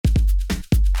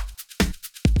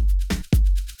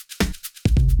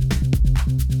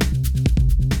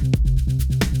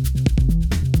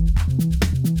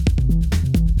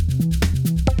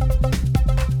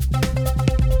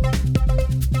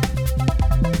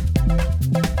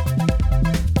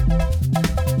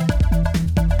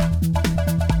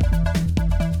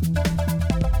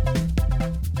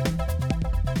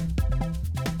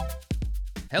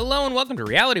Hello and welcome to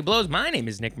Reality Blows. My name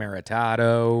is Nick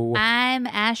Maritato. I'm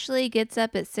Ashley Gets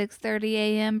Up at 6:30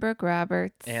 a.m. Brooke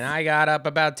Roberts. And I got up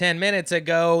about 10 minutes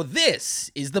ago. This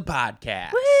is the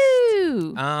podcast.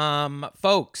 Woo!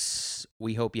 Folks,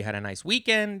 we hope you had a nice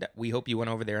weekend. We hope you went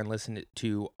over there and listened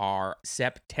to our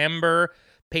September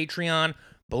Patreon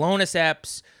bonus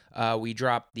eps. We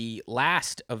dropped the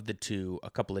last of the two a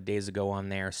couple of days ago on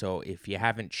there. So if you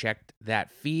haven't checked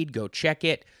that feed, go check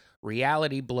it.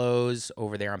 Reality Blows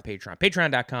over there on Patreon.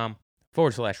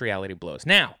 Patreon.com/Reality Blows.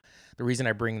 Now, the reason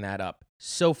I bring that up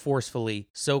so forcefully,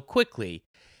 so quickly,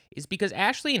 is because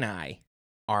Ashley and I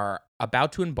are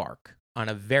about to embark on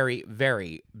a very,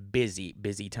 very busy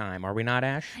time. Are we not,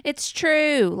 Ash? It's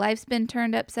true. Life's been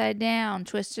turned upside down,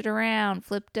 twisted around,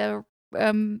 flipped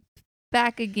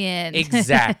back again.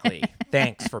 Exactly.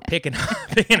 Thanks for picking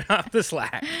up the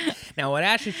slack. Now, what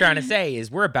Ashley's trying to say is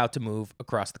we're about to move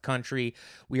across the country.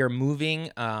 We are moving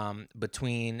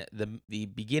between the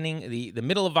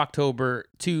middle of October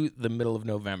to the middle of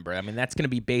November. I mean, that's going to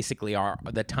be basically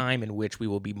the time in which we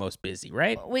will be most busy,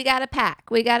 right? We got to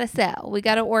pack. We got to sell. We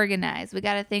got to organize. We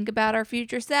got to think about our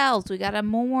future selves. We got to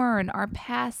mourn our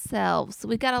past selves.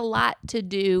 We got a lot to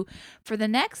do for the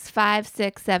next 5,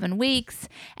 6, 7 weeks.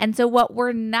 And so what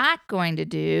we're not going to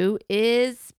do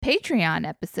is Patreon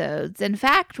episodes. In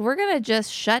fact, we're going to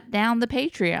just shut down the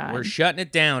Patreon. We're shutting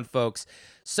it down, folks.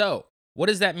 So what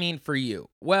does that mean for you?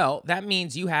 Well, that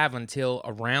means you have until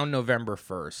around November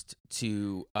 1st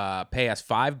to pay us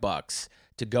 $5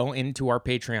 to go into our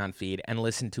Patreon feed and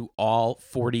listen to all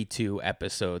 42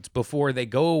 episodes before they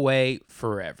go away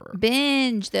forever.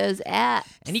 Binge those apps.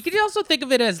 And you could also think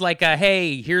of it as like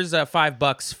hey, here's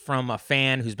 $5 from a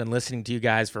fan who's been listening to you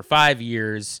guys for 5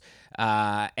 years.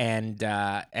 And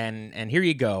here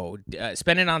you go.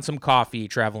 Spend it on some coffee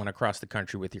traveling across the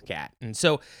country with your cat. And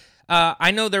so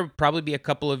I know there'll probably be a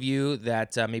couple of you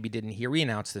that maybe didn't hear. We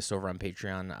announced this over on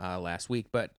Patreon last week,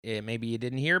 but maybe you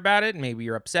didn't hear about it. Maybe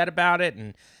you're upset about it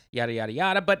and yada, yada,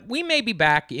 yada. But we may be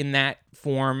back in that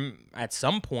form at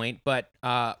some point. But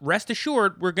rest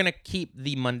assured, we're going to keep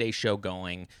the Monday show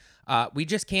going. We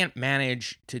just can't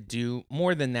manage to do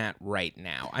more than that right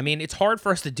now. I mean, it's hard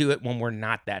for us to do it when we're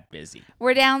not that busy.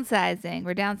 We're downsizing.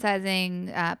 We're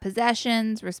downsizing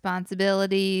possessions,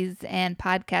 responsibilities, and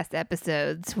podcast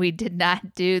episodes. We did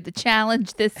not do the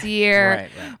challenge this year.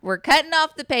 Right. We're cutting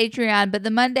off the Patreon, but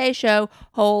the Monday show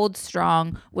holds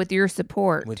strong with your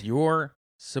support.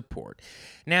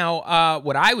 Now,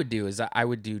 what I would do is I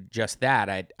would do just that.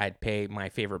 I'd pay my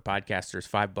favorite podcasters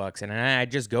 $5, and I'd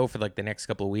just go for like the next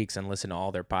couple of weeks and listen to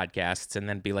all their podcasts, and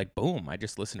then be like, boom! I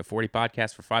just listened to 40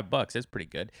 podcasts for $5. It's pretty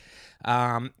good.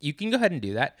 You can go ahead and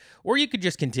do that, or you could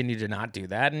just continue to not do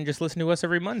that and just listen to us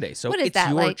every Monday. So it's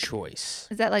your choice.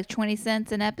 Is that like 20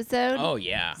 cents an episode? Oh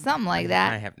yeah, something like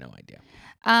that. I have no idea.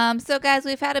 So guys,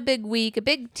 we've had a big week, a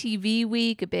big TV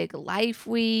week, a big life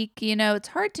week. You know, it's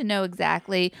hard to know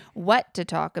exactly what to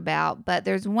talk about, but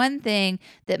there's one thing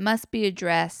that must be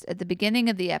addressed at the beginning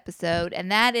of the episode,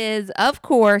 and that is, of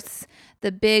course,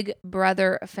 the Big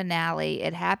Brother finale.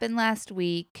 It happened last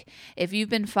week. If you've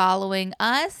been following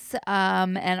us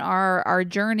and our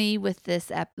journey with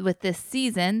this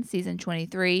season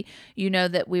 23, you know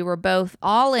that we were both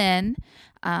all in.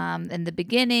 In the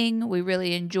beginning, we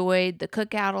really enjoyed the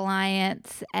Cookout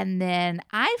Alliance, and then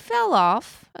I fell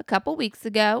off a couple weeks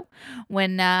ago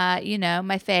when, my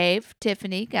fave,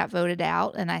 Tiffany, got voted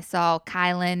out, and I saw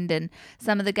Kyland and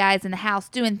some of the guys in the house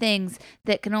doing things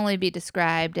that can only be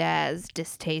described as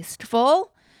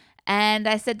distasteful, and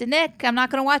I said to Nick, I'm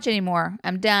not going to watch anymore.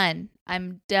 I'm done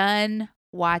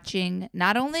watching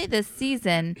not only this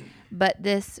season, but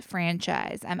this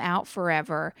franchise. I'm out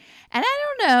forever. And I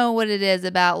don't know what it is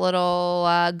about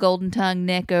little golden tongue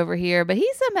Nick over here, but he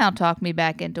somehow talked me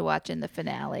back into watching the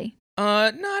finale. No,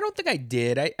 I don't think I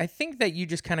did. I think that you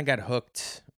just kind of got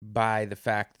hooked by the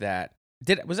fact that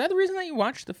was that the reason that you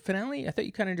watched the finale? I thought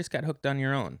you kind of just got hooked on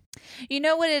your own. You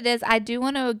know what it is? I do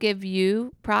want to give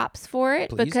you props for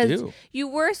it. Please because do. You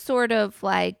were sort of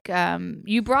like,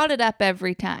 you brought it up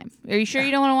every time. Are you sure you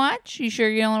don't want to watch? You sure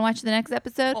you don't want to watch the next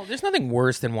episode? Well, there's nothing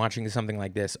worse than watching something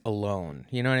like this alone.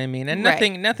 You know what I mean? And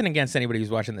right. nothing against anybody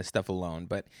who's watching this stuff alone.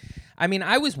 But I mean,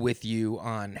 I was with you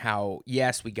on how,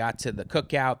 yes, we got to the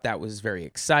cookout. That was very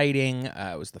exciting.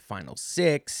 It was the final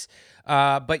 6.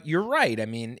 But you're right. I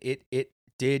mean, it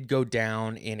did go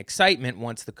down in excitement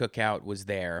once the cookout was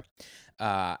there,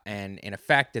 and in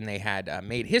effect, and they had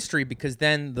made history, because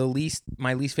then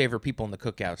my least favorite people in the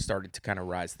cookout started to kind of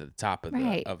rise to the top of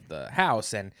the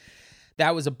house, and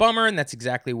that was a bummer, and that's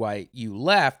exactly why you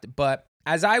left. But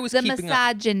as I was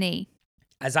misogyny.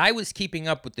 As I was keeping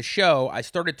up with the show, I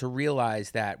started to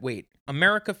realize that, wait,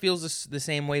 America feels the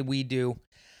same way we do.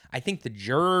 I think the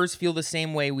jurors feel the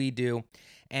same way we do.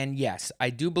 And yes, I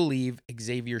do believe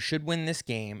Xavier should win this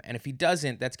game. And if he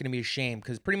doesn't, that's going to be a shame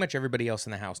because pretty much everybody else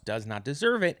in the house does not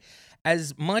deserve it.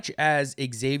 As much as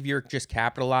Xavier just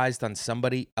capitalized on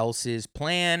somebody else's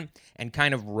plan and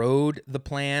kind of rode the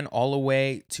plan all the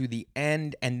way to the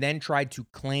end and then tried to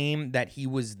claim that he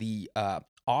was the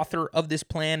author of this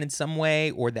plan in some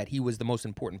way or that he was the most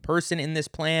important person in this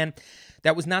plan.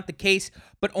 That was not the case,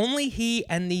 but only he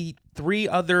and the two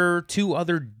other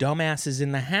dumbasses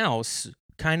in the house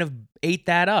kind of ate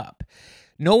that up.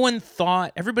 No one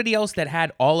thought, everybody else that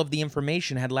had all of the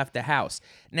information had left the house.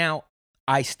 Now,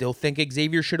 I still think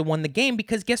Xavier should have won the game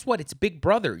because guess what? It's Big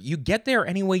Brother. You get there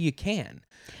any way you can.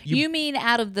 You mean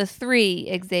out of the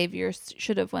 3, Xavier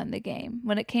should have won the game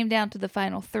when it came down to the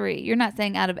final 3? You're not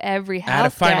saying out of every house Out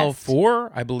of final guest.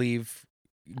 4, I believe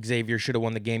Xavier should have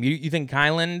won the game. You think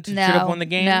Kyland should have won the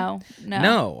game? No.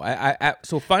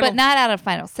 So final, but not out of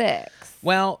final 6.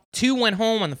 Well, 2 went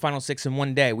home on the final 6 in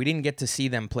one day. We didn't get to see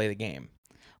them play the game.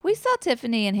 We saw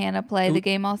Tiffany and Hannah play the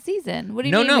game all season. What do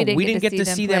you mean? No, we didn't get to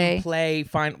see them play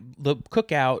the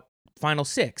cookout final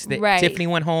 6. Right. Tiffany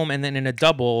went home, and then in a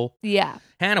double, yeah,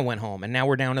 Hannah went home, and now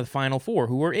we're down to the final 4,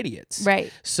 who are idiots.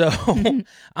 Right. So,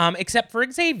 except for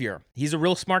Xavier, he's a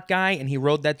real smart guy, and he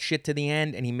rode that shit to the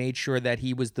end, and he made sure that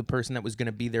he was the person that was going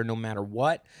to be there no matter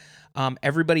what.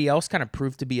 Everybody else kind of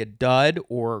proved to be a dud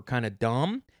or kind of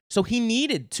dumb. So he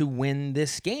needed to win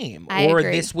this game, or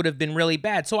agree. this would have been really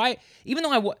bad. So even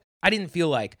though I didn't feel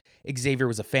like Xavier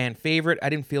was a fan favorite, I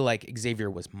didn't feel like Xavier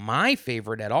was my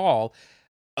favorite at all.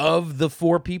 Of the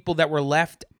 4 people that were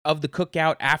left of the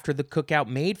cookout after the cookout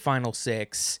made final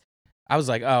 6, I was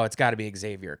like, oh, it's got to be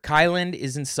Xavier. Kyland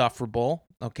is insufferable.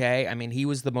 Okay, I mean, he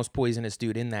was the most poisonous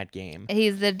dude in that game.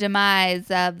 He's the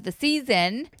demise of the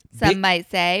season, some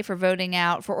might say, for voting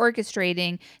out, for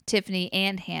orchestrating Tiffany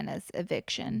and Hannah's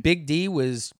eviction. Big D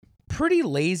was pretty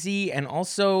lazy, and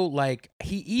also, like,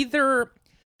 he either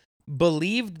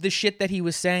believed the shit that he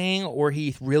was saying, or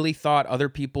he really thought other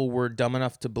people were dumb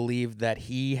enough to believe that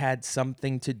he had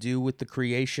something to do with the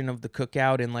creation of the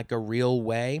cookout in, like, a real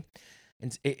way.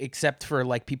 Except for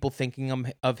like people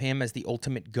thinking of him as the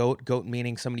ultimate goat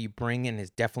meaning somebody you bring and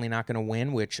is definitely not going to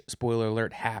win, which, spoiler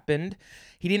alert, happened.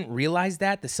 He didn't realize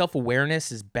that. The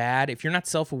self-awareness is bad. If you're not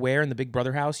self-aware in the Big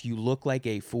Brother house, you look like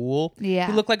a fool. Yeah.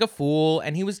 He looked like a fool,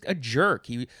 and he was a jerk.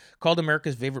 He called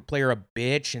America's favorite player a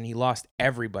bitch, and he lost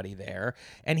everybody there.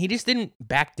 And he just didn't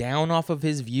back down off of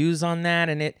his views on that,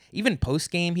 and even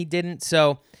post-game he didn't.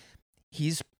 So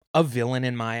he's a villain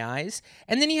in my eyes.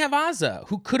 And then you have Azah,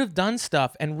 who could have done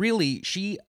stuff, and really,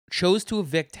 she chose to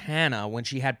evict Hannah when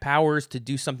she had powers to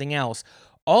do something else.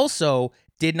 Also,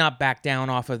 did not back down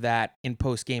off of that in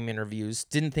post-game interviews.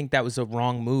 Didn't think that was a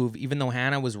wrong move, even though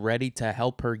Hannah was ready to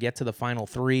help her get to the final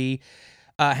 3.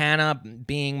 Hannah,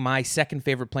 being my second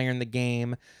favorite player in the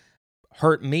game,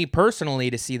 hurt me personally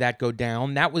to see that go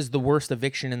down. That was the worst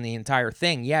eviction in the entire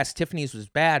thing. Yes, Tiffany's was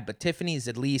bad, but Tiffany's,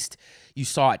 at least you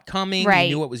saw it coming. Right.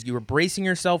 You knew it was, you were bracing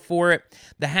yourself for it.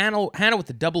 The Hannah with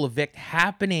the double evict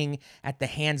happening at the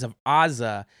hands of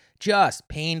Azah, just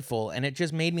painful. And it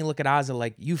just made me look at Azah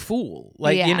like, you fool.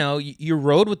 Like, Yeah. you know, you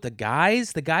rode with the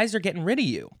guys are getting rid of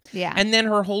you. Yeah. And then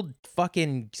her whole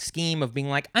fucking scheme of being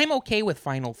like, I'm okay with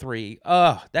final 3.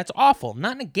 Ugh, that's awful.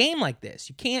 Not in a game like this.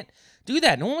 You can't do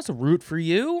that. No one wants to root for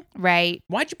you. Right.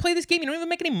 Why'd you play this game? You don't even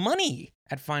make any money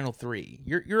at final 3.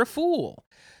 You're a fool.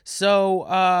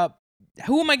 So,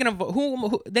 who am I going to vote?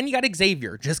 Who? Then you got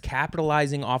Xavier just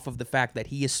capitalizing off of the fact that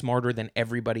he is smarter than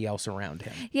everybody else around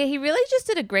him. Yeah, he really just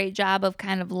did a great job of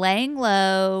kind of laying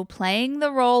low, playing the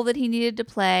role that he needed to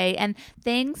play, and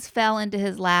things fell into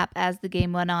his lap as the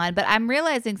game went on. But I'm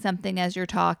realizing something as you're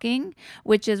talking,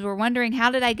 which is we're wondering, how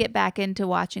did I get back into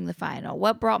watching the final?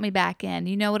 What brought me back in?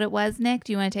 You know what it was, Nick?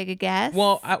 Do you want to take a guess?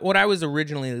 Well, what I was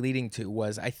originally leading to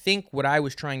was, I think what I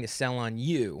was trying to sell on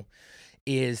you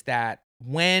is that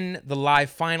when the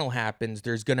live final happens,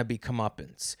 there's going to be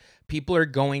comeuppance. People are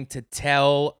going to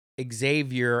tell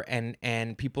Xavier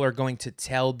and people are going to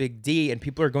tell Big D and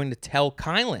people are going to tell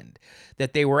Kyland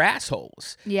that they were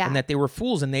assholes. Yeah. And that they were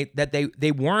fools and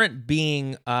they weren't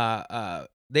being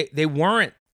they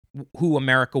weren't who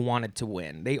America wanted to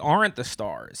win. They aren't the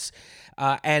stars.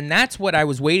 And that's what I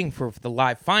was waiting for the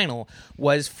live final,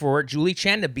 was for Julie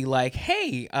Chen to be like,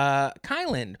 hey,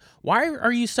 Kyland, why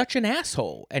are you such an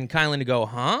asshole? And Kyland to go,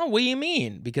 huh? What do you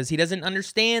mean? Because he doesn't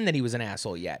understand that he was an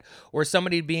asshole yet. Or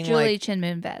somebody being Julie like... Chen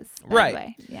Moonves. Right. The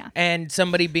way. Yeah. And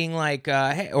somebody being like,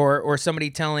 hey, or somebody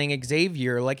telling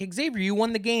Xavier, like, Xavier, you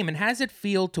won the game. And how does it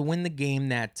feel to win the game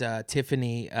that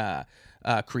Tiffany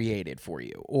created for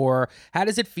you? Or how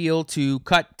does it feel to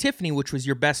cut Tiffany, which was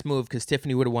your best move because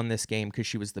Tiffany would have won this game because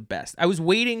she was the best? I was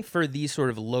waiting for these sort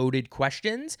of loaded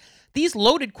questions. These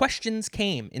loaded questions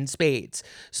came in spades.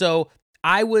 So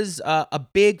I was a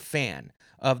big fan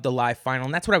of the live final,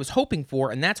 and that's what I was hoping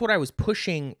for, and that's what I was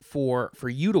pushing for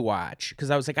you to watch, because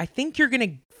I was like, I think you're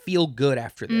gonna feel good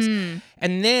after this.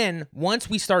 And then once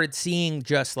we started seeing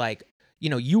just like,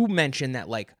 you mentioned that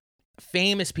like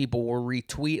famous people were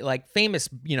famous,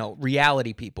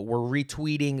 reality people were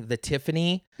retweeting the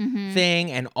Tiffany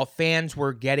thing, and fans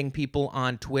were getting people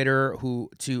on Twitter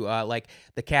like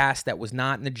the cast that was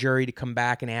not in the jury to come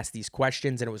back and ask these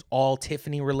questions, and it was all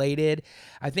Tiffany related.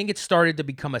 I think it started to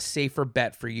become a safer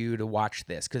bet for you to watch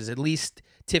this, because at least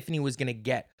Tiffany was going to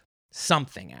get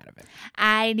something out of it.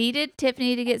 I needed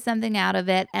Tiffany to get something out of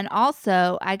it. And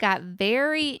also, I got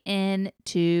very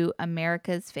into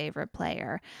America's Favorite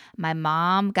Player.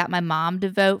 Got my mom to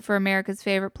vote for America's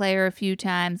Favorite Player a few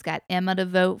times, got Emma to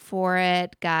vote for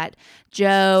it, got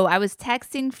Joe. I was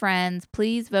texting friends,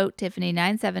 please vote Tiffany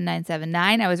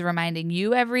 97979. I was reminding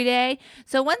you every day.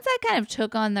 So once I kind of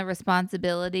took on the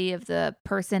responsibility of the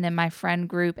person in my friend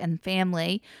group and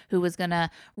family who was going to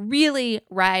really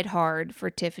ride hard for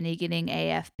Tiffany getting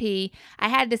AFP, I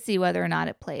had to see whether or not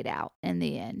it played out in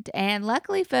the end. And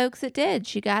luckily, folks, it did.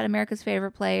 She got America's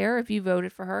Favorite Player. If you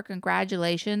voted for her,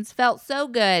 congratulations. Felt so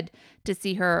good to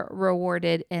see her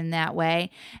rewarded in that way.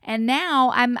 And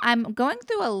now I'm going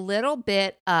through a little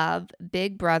bit of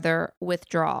Big Brother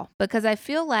withdrawal, because I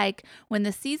feel like when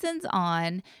the season's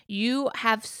on, you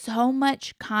have so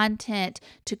much content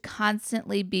to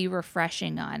constantly be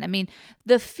refreshing on. I mean,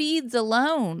 the feeds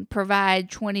alone provide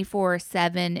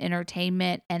 24/7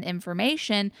 entertainment and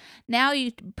information. Now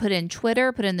you put in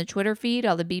the Twitter feed,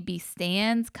 all the BB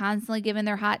stands constantly giving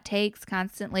their hot takes,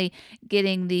 constantly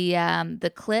getting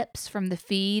the clips from the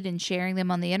feed and sharing them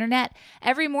on the internet.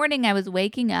 Every morning I was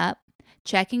waking up,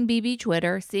 checking BB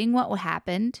Twitter, seeing what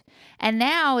happened. And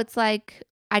now it's like,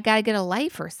 I got to get a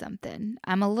life or something.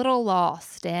 I'm a little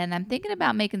lost, and I'm thinking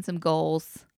about making some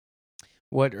goals.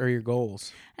 What are your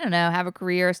goals? I don't know, have a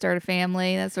career, start a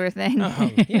family, that sort of thing.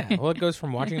 Yeah. Well, it goes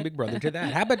from watching Big Brother to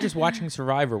that. How about just watching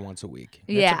Survivor once a week?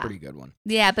 That's a pretty good one.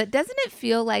 Yeah, but doesn't it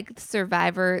feel like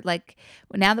Survivor, like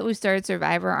now that we've started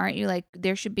Survivor, aren't you like,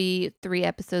 there should be 3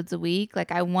 episodes a week?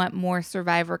 Like, I want more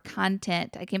Survivor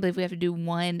content. I can't believe we have to do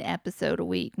 1 episode a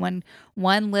week. One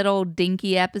little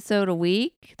dinky episode a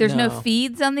week. There's no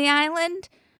feeds on the island.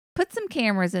 Put some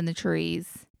cameras in the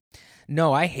trees.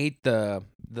 No, I hate the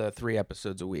 3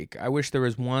 episodes a week. I wish there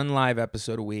was 1 live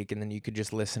episode a week, and then you could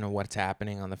just listen to what's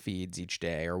happening on the feeds each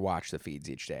day, or watch the feeds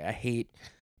each day. I hate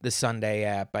the Sunday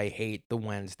app. I hate the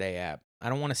Wednesday app. I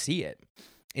don't want to see it.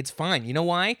 It's fine. You know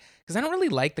why? Because I don't really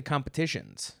like the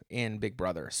competitions in Big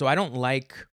Brother. So I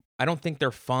don't think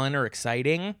they're fun or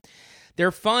exciting.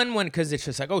 They're fun because it's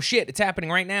just like, oh shit, it's happening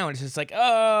right now. And it's just like,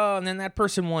 oh, and then that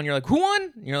person won. You're like, who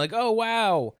won? And you're like, oh,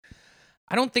 wow.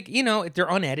 I don't think, they're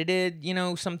unedited,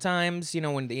 sometimes,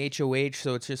 when the HOH,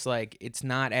 so it's just like, it's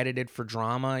not edited for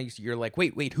drama. You're like,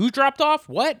 wait, who dropped off?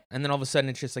 What? And then all of a sudden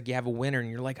it's just like, you have a winner, and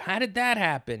you're like, how did that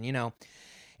happen? I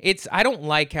don't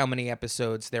like how many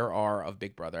episodes there are of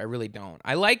Big Brother. I really don't.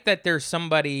 I like that there's a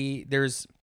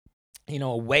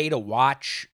way to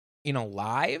watch,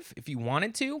 live if you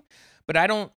wanted to, but I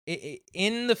don't,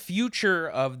 in the future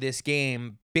of this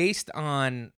game, based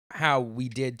on how we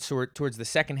did towards the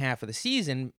second half of the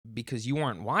season, because you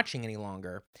weren't watching any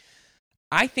longer,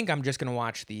 I think I'm just going to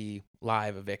watch the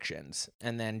live evictions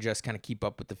and then just kind of keep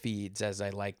up with the feeds as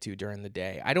I like to during the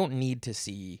day. I don't need to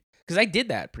see, because I did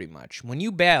that pretty much. When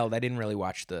you bailed, I didn't really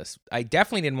watch this. I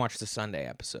definitely didn't watch the Sunday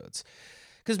episodes.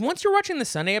 Because once you're watching the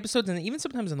Sunday episodes, and even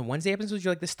sometimes on the Wednesday episodes,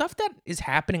 you're like, the stuff that is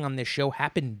happening on this show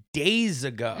happened days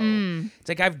ago. It's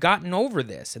like, I've gotten over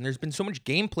this, and there's been so much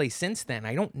gameplay since then.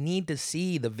 I don't need to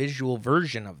see the visual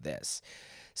version of this.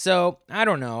 So I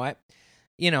don't know. I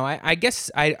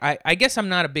guess I'm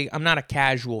not a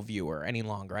casual viewer any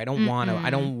longer. I don't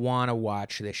want to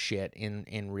watch this shit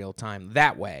in real time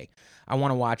that way. I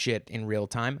want to watch it in real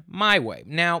time my way.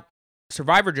 Now,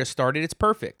 Survivor just started. It's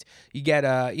perfect. You get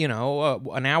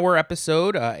an hour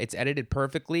episode. It's edited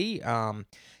perfectly.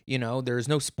 There's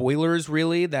no spoilers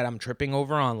really that I'm tripping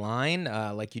over online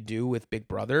like you do with Big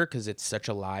Brother, because it's such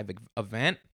a live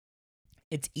event.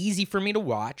 It's easy for me to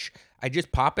watch. I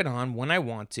just pop it on when I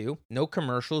want to. No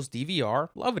commercials, DVR.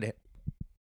 Loving it.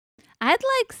 I'd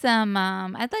like some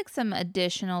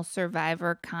additional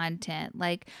Survivor content.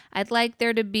 Like, I'd like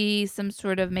there to be some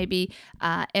sort of maybe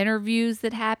interviews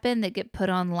that happen that get put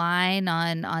online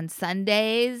on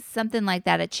Sundays, something like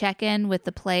that, a check-in with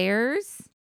the players.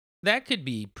 That could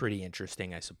be pretty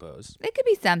interesting, I suppose. It could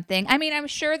be something. I mean, I'm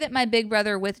sure that my Big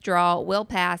Brother withdrawal will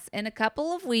pass in a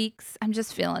couple of weeks. I'm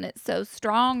just feeling it so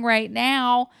strong right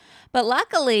now. But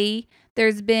luckily,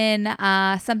 there's been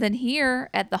something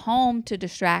here at the home to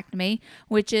distract me,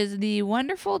 which is the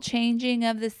wonderful changing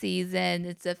of the season.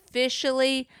 It's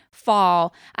officially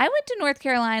fall. I went to North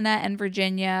Carolina and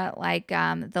Virginia like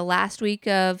the last week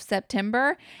of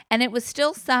September, and it was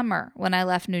still summer when I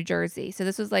left New Jersey. So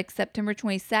this was like September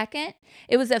 22nd.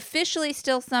 It was officially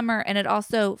still summer, and it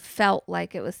also felt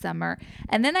like it was summer.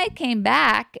 And then I came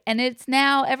back, and it's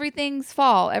now everything's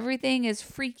fall. Everything is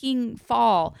freaking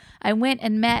fall. I went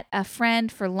and met a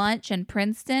friend for lunch in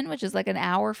Princeton, which is like an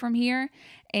hour from here.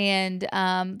 And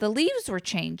the leaves were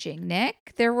changing, Nick.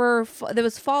 There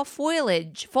was fall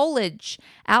foliage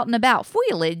out and about.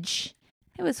 Foliage.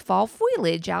 It was fall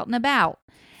foliage out and about.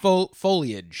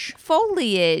 Foliage.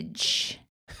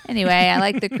 Anyway, I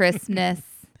like the crispness.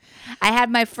 I had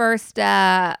my first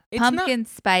pumpkin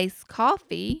spice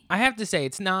coffee. I have to say,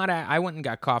 it's not. I went and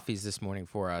got coffees this morning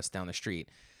for us down the street.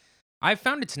 I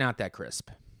found it's not that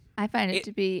crisp. I find it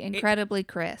to be incredibly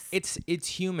crisp. It's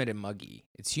humid and muggy.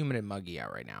 It's humid and muggy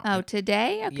out right now. Oh,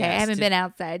 today? Okay, yes, I haven't been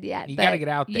outside yet. You got to get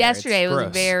out there. Yesterday it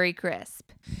was very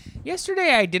crisp.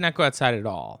 Yesterday I did not go outside at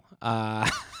all. I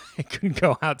couldn't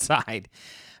go outside.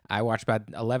 I watched about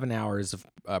 11 hours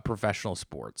of professional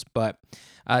sports. But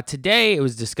today it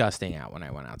was disgusting out when I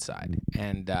went outside.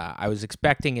 And I was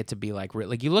expecting it to be like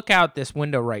you look out this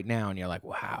window right now and you're like,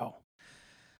 wow.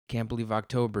 Can't believe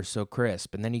October's so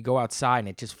crisp. And then you go outside and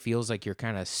it just feels like you're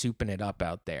kind of souping it up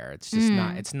out there. It's just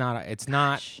it's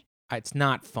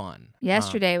not fun.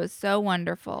 Yesterday was so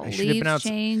wonderful. Leaves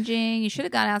changing. You should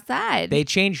have gone outside. They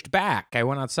changed back. I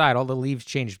went outside. All the leaves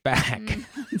changed back.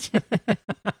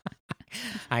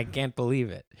 I can't believe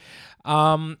it.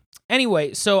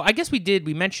 Anyway, so I guess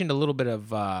we mentioned a little bit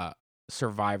of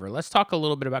Survivor. Let's talk a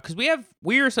little bit about, because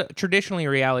we're traditionally a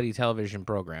reality television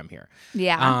program here.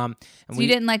 Yeah. So you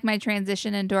didn't like my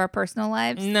transition into our personal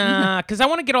lives? Nah, because I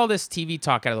want to get all this TV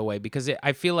talk out of the way, because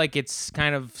I feel like it's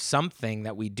kind of something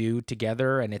that we do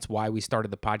together, and it's why we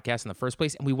started the podcast in the first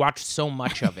place, and we watch so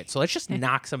much of it. So let's just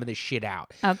knock some of this shit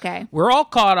out. Okay. We're all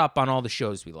caught up on all the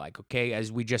shows we like, okay?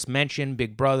 As we just mentioned,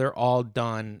 Big Brother, all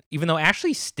done. Even though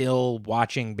Ashley's still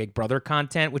watching Big Brother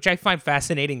content, which I find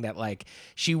fascinating that, like,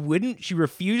 she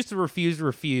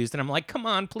refused. And I'm like, come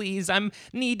on, please. I'm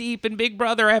knee deep in Big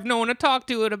Brother. I have no one to talk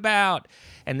to it about.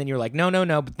 And then you're like, no.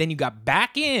 But then you got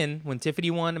back in when Tiffany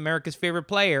won America's Favorite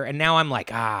Player. And now I'm like,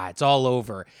 it's all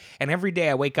over. And every day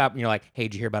I wake up and you're like, hey,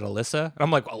 did you hear about Alyssa? And I'm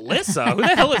like, Alyssa? Who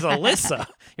the hell is Alyssa?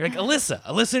 You're like,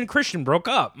 Alyssa and Christian broke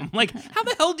up. I'm like, how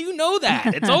the hell do you know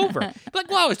that? It's over. You're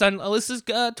like, wow, I was on Alyssa's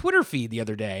Twitter feed the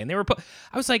other day. And they were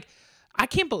I was like, I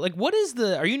can't believe, what is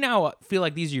are you now feel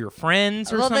like these are your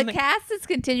friends or something? Well, the cast is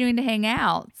continuing to hang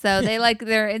out. So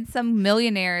they're in some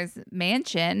millionaire's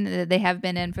mansion that they have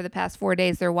been in for the past 4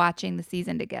 days. They're watching the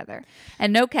season together.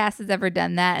 And no cast has ever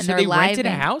done that. And so they rented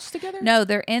a house together? No,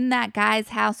 they're in that guy's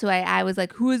house who I was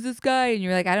like, who is this guy? And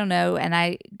you're like, I don't know. And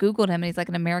I Googled him and he's like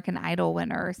an American Idol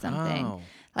winner or something. Oh.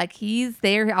 Like he's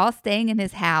there all staying in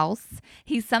his house.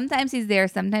 Sometimes he's there,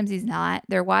 sometimes he's not.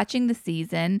 They're watching the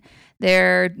season.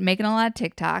 They're making a lot of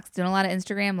TikToks, doing a lot of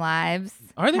Instagram lives.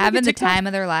 Are they having the time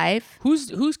of their life?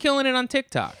 Who's killing it on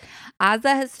TikTok?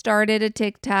 Azah has started a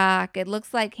TikTok. It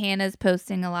looks like Hannah's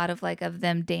posting a lot of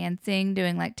them dancing,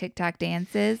 doing like TikTok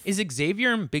dances. Is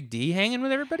Xavier and Big D hanging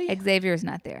with everybody? Xavier's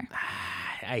not there.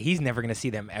 He's never going to see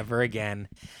them ever again.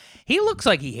 He looks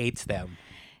like he hates them.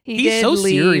 He's so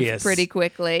leave serious pretty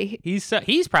quickly. He's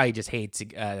probably just hates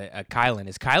Kylan.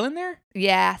 Is Kylan there?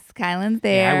 Yes, Kylan's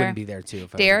there. Yeah, I wouldn't be there too.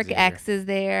 If Derek I was X is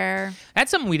there. That's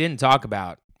something we didn't talk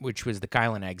about, which was the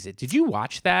Kylan exit. Did you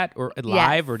watch that or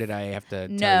live, or did I have to? Tell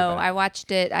you about it? I watched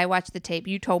it. I watched the tape.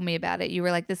 You told me about it. You were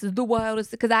like, "This is the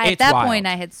wildest," because at that point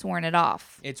I had sworn it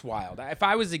off. It's wild. If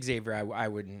I was Xavier, I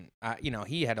wouldn't.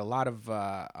 He had a lot of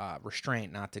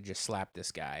restraint not to just slap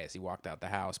this guy as he walked out the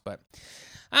house, but.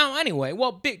 Anyway,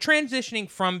 transitioning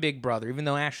from Big Brother, even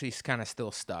though Ashley's kind of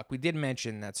still stuck, we did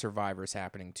mention that Survivor's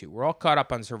happening too. We're all caught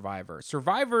up on Survivor.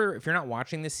 Survivor, if you're not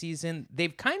watching this season,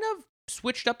 they've kind of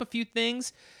switched up a few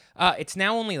things. It's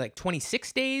now only like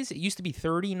 26 days. It used to be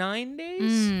 39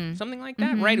 days, something like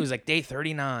that, right? It was like day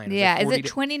 39. Yeah, is it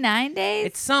 29 days?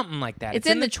 It's something like that. It's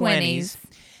in the 20s.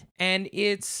 And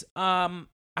it's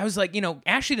I was like,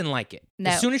 Ashley didn't like it. No.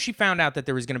 As soon as she found out that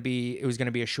it was going to be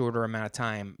a shorter amount of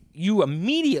time, you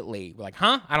immediately were like,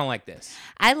 huh? I don't like this.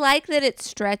 I like that it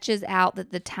stretches out,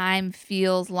 that the time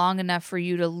feels long enough for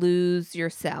you to lose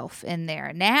yourself in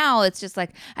there. Now it's just like,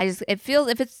 it feels,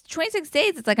 if it's 26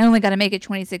 days, it's like, I only got to make it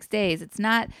 26 days. It's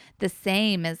not the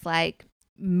same as like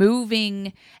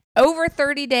moving over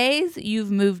 30 days,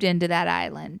 you've moved into that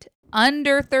island.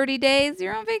 Under 30 days,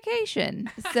 you're on vacation.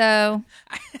 So...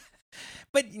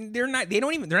 But they're not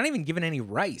even given any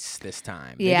rice this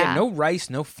time. They Yeah. get no rice,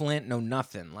 no flint, no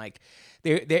nothing. Like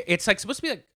it's like supposed to be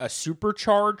like a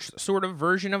supercharged sort of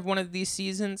version of one of these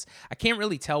seasons. I can't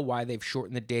really tell why they've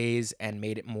shortened the days and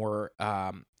made it more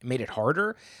made it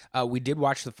harder. We did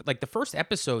watch the first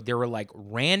episode. There were like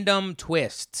random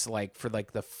twists like for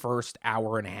like the first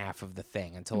hour and a half of the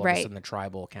thing until all of a sudden the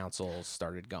tribal council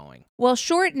started going. Well,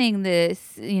 shortening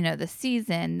this, the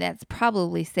season, that's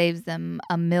probably saves them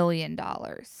 $1 million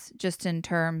just in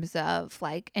terms of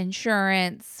like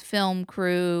insurance, film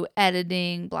crew,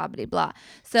 editing, blah, blah, blah.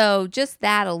 So just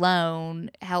that alone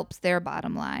helps their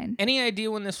bottom line. Any idea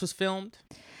when this was filmed?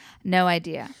 No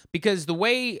idea. Because the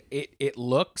way it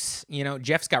looks,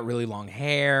 Jeff's got really long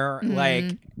hair.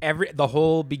 Like the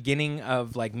whole beginning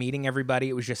of like meeting everybody,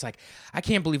 it was just like, I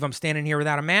can't believe I'm standing here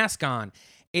without a mask on.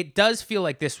 It does feel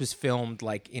like this was filmed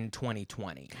like in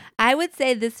 2020. I would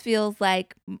say this feels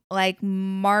like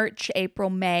March, April,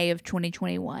 May of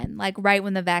 2021, like right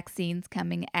when the vaccine's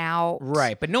coming out.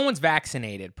 Right, but no one's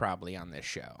vaccinated probably on this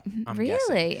show. I'm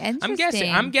really?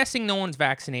 guessing. I'm guessing no one's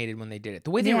vaccinated when they did it.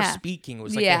 The way they were speaking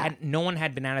was like no one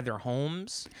had been out of their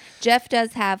homes. Jeff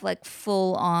does have like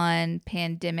full on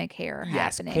pandemic hair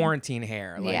happening. Quarantine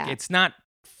hair. Like it's not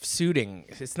suiting.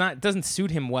 It doesn't suit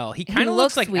him well. He kind He of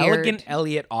looks looks like weird. Elegant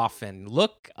Elliot Offen.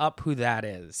 Look up who that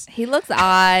is. He looks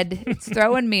odd. It's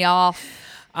throwing me off.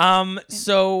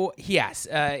 So yes,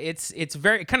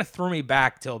 it kind of threw me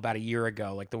back till about a year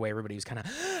ago, like the way everybody was kind of,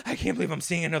 I can't believe I'm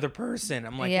seeing another person.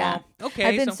 I'm like, well, okay.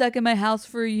 I've been stuck in my house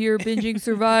for a year binging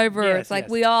Survivor. Yes, it's like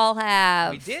yes. we all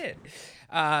have. We did.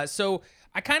 So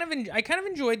I kind of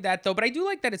enjoyed that though, but I do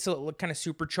like that it's kind of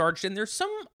supercharged, and there's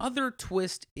some other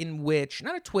twist in which,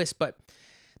 not a twist, but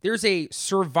there's a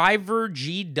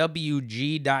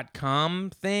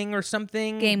SurvivorGWG.com thing or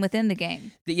something. Game within the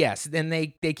game. Yes, then they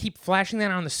keep flashing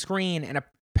that on the screen, and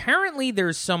apparently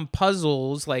there's some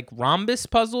puzzles, like rhombus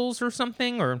puzzles or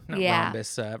something, or not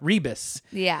rhombus, rebus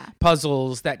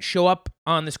puzzles that show up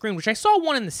on the screen, which I saw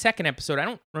one in the second episode. I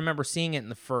don't remember seeing it in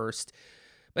the first.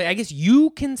 But I guess you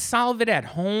can solve it at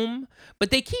home.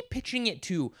 But they keep pitching it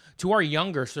to our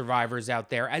younger survivors out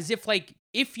there as if, like,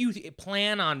 if you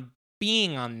plan on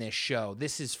being on this show,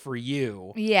 this is for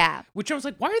you. Yeah. Which I was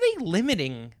like, why are they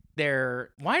limiting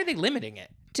it?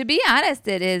 To be honest,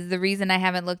 it is the reason I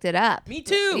haven't looked it up. Me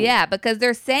too. Yeah, because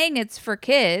they're saying it's for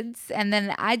kids. And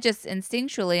then I just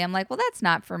instinctually, I'm like, well, that's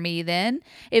not for me then.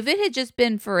 If it had just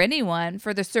been for anyone,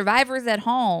 for the survivors at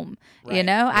home,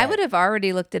 I would have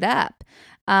already looked it up.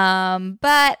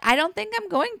 But I don't think I'm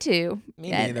going to.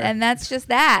 Me neither. And that's just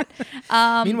that.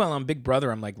 Meanwhile, on Big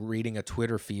Brother, I'm like reading a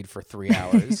Twitter feed for 3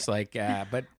 hours.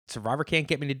 But Survivor can't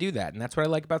get me to do that. And that's what I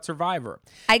like about Survivor.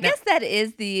 I guess that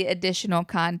is the additional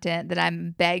content that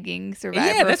I'm begging Survivor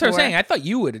Yeah, that's for. what I'm saying. I thought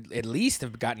you would at least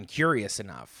have gotten curious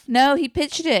enough. No, he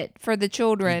pitched it for the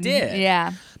children. He did.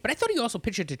 Yeah. But I thought he also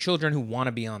pitched it to children who want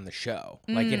to be on the show.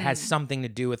 Like it has something to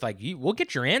do with like, we'll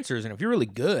get your answers. And if you're really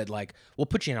good, like we'll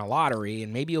put you in a lottery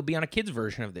and maybe you'll be on a kid's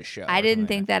version of this show. I didn't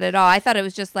think that at all. I thought it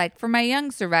was just like for my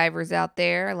young survivors out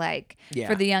there, like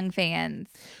for the young fans.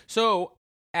 So,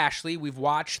 Ashley, we've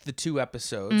watched the 2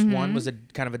 episodes. One was a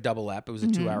kind of a double ep. It was a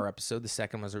 2-hour episode. The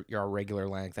second was our regular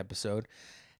length episode.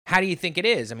 How do you think it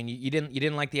is? I mean, you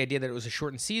didn't like the idea that it was a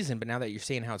shortened season, but now that you're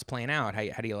seeing how it's playing out,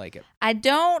 how do you like it?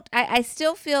 I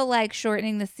still feel like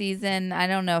shortening the season. I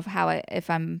don't know if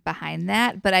I'm behind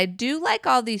that, but I do like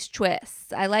all these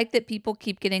twists. I like that people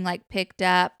keep getting like picked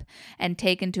up and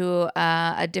taken to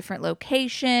a different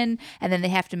location, and then they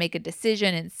have to make a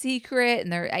decision in secret.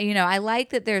 And I like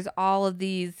that there's all of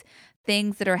these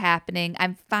things that are happening.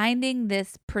 I'm finding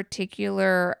this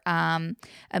particular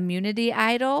immunity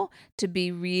idol to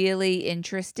be really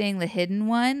interesting, the hidden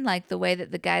one, like the way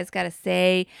that the guy's got to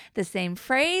say the same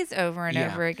phrase over and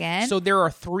over again. So there are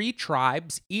 3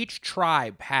 tribes. Each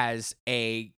tribe has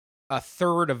a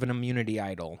third of an immunity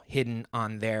idol hidden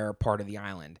on their part of the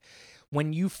island.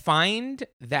 When you find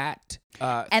that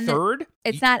third...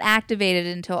 It's not activated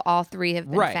until all 3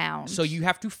 have been found. So you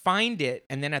have to find it,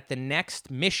 and then at the next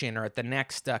mission or at the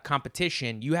next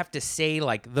competition, you have to say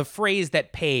like the phrase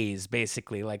that pays,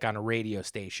 basically, like on a radio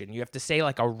station. You have to say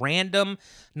like a random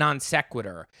non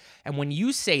sequitur. And when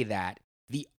you say that,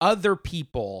 the other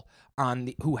people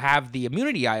who have the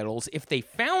immunity idols, if they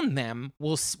found them,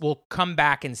 will come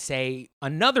back and say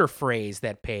another phrase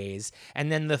that pays,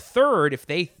 and then the third, if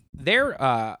they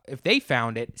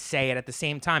found it, say it at the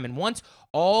same time. And once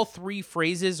all three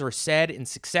phrases are said in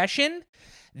succession,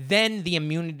 then the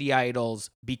immunity idols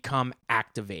become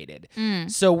activated.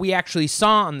 So we actually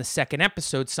saw on the second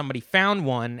episode, somebody found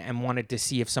one and wanted to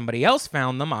see if somebody else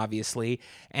found them, obviously,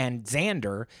 and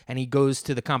Xander, and he goes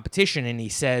to the competition and he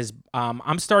says,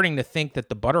 I'm starting to think that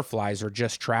the butterflies are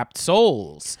just trapped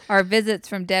souls. Or visits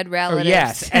from dead relatives.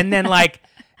 Yes. And then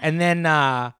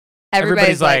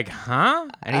everybody's like, huh?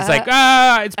 And he's like,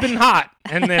 it's been hot.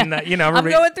 And then, I'm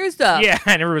going through stuff. Yeah.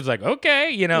 And everyone's like,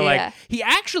 okay. Like he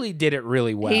actually did it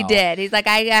really well. He did. He's like,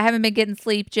 I haven't been getting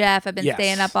sleep, Jeff. I've been Yes.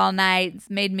 staying up all night.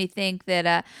 It's made me think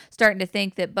that, starting to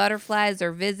think that butterflies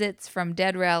are visits from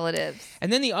dead relatives.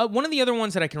 And then one of the other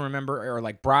ones that I can remember are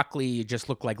like broccoli just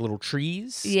look like little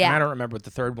trees. Yeah. And I don't remember what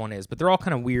the third one is, but they're all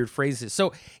kind of weird phrases.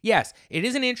 So yes, it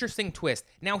is an interesting twist.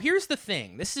 Now here's the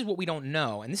thing. This is what we don't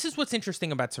know. And this is what's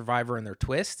interesting about Survivor and their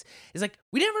twists is like,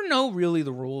 we never know really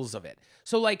the rules of it.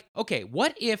 So like, okay,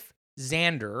 what if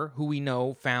Xander, who we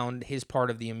know found his part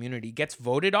of the immunity, gets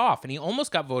voted off, and he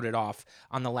almost got voted off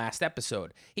on the last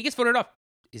episode. He gets voted off.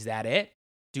 Is that it?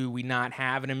 Do we not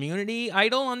have an immunity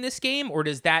idol on this game, or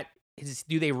do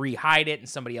they re-hide it and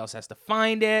somebody else has to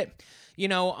find it?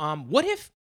 What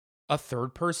if a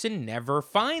third person never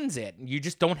finds it? You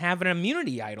just don't have an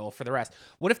immunity idol for the rest.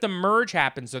 What if the merge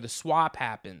happens or the swap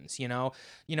happens,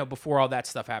 before all that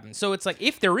stuff happens? So it's like,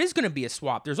 if there is going to be a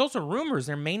swap, there's also rumors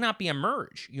there may not be a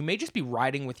merge. You may just be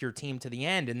riding with your team to the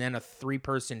end and then a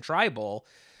 3-person tribal,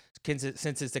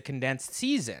 since it's a condensed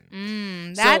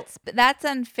season. That's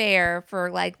unfair for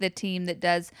like the team that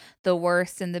does the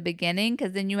worst in the beginning,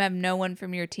 because then you have no one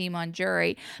from your team on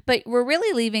jury. But we're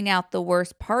really leaving out the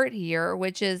worst part here,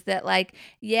 which is that like,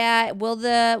 yeah, will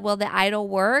the idol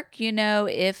work?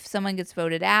 If someone gets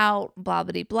voted out, blah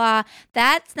blah blah.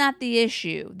 That's not the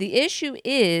issue. The issue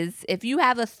is if you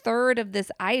have a third of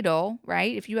this idol,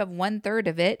 right? If you have 1/3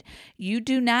 of it, you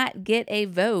do not get a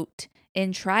vote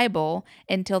in tribal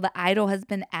until the idol has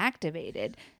been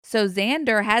activated. So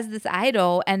Xander has this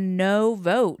idol and no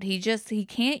vote. He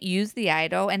can't use the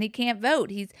idol and he can't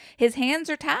vote. His hands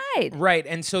are tied. Right.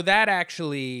 And so that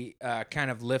actually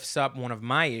kind of lifts up one of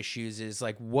my issues is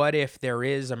like, what if there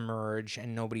is a merge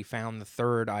and nobody found the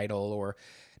third idol, or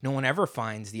no one ever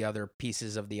finds the other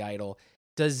pieces of the idol?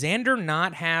 Does Xander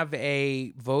not have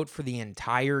a vote for the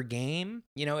entire game?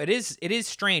 It is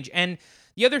strange. And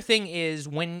the other thing is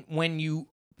when you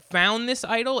found this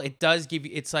idol, it does give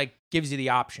you, gives you the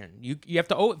option. You have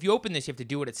to, if you open this, you have to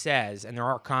do what it says, and there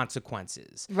are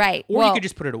consequences. Right. Or you could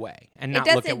just put it away and not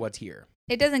look at what's here.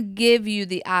 It doesn't give you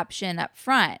the option up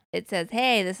front. It says,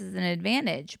 hey, this is an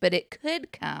advantage, but it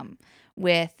could come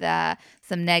with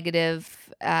some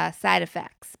negative side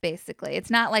effects, basically. It's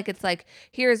not like it's like,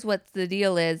 here's what the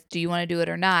deal is. Do you want to do it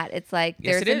or not? It's like,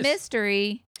 there's a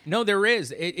mystery. No, there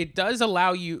is. It does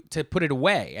allow you to put it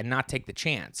away and not take the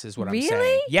chance, is what I'm saying.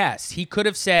 Really? Yes. He could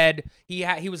have said,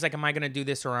 he was like, am I going to do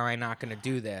this or am I not going to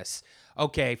do this?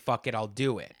 Okay, fuck it, I'll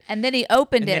do it. And then he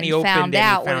opened it and found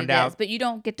out what it is. But you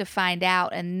don't get to find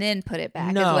out and then put it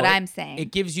back, is what I'm saying.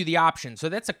 It gives you the option. So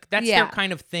that's their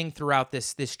kind of thing throughout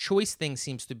this. This choice thing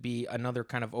seems to be another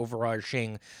kind of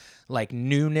overarching like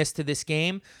newness to this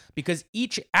game, because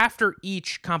after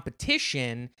each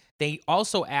competition, they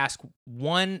also ask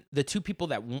the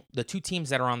two teams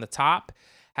that are on the top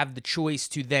have the choice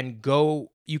to then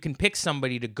go. You can pick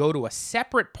somebody to go to a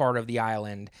separate part of the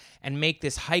island and make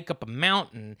this hike up a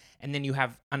mountain, and then you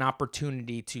have an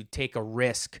opportunity to take a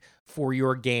risk for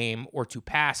your game or to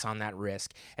pass on that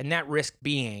risk. And that risk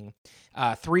being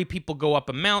 3 people go up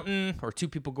a mountain or 2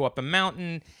 people go up a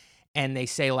mountain, and they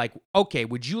say like, okay,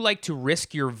 would you like to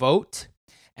risk your vote?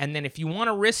 And then if you want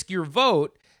to risk your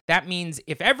vote, that means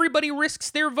if everybody risks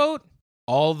their vote,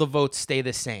 all the votes stay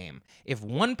the same. If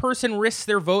one person risks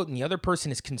their vote and the other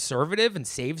person is conservative and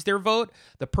saves their vote,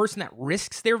 the person that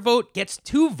risks their vote gets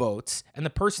 2 votes, and the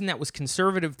person that was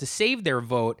conservative to save their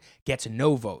vote gets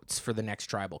no votes for the next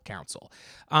tribal council.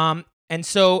 And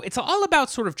so it's all about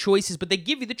sort of choices, but they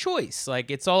give you the choice.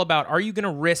 Like, it's all about, are you going to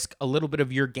risk a little bit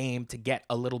of your game to get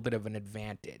a little bit of an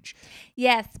advantage?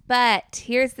 Yes, but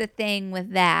here's the thing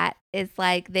with that. It's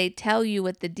like they tell you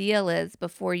what the deal is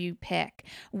before you pick.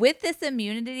 With this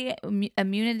immunity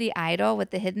idol,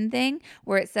 with the hidden thing,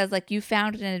 where it says like you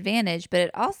found an advantage, but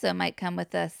it also might come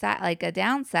with a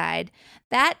downside.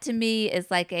 That to me is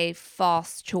like a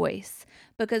false choice,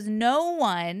 because no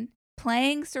one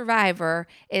playing Survivor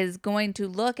is going to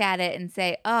look at it and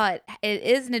say, oh, it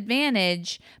is an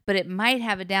advantage, but it might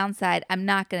have a downside. I'm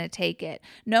not going to take it.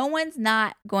 No one's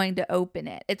not going to open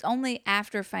it. It's only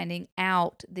after finding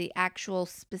out the actual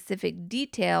specific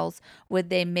details would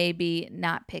they maybe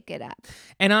not pick it up.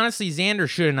 And honestly, Xander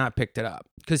should have not picked it up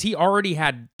because he already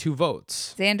had 2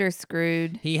 votes. Xander's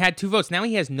screwed. He had 2 votes. Now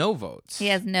he has no votes. He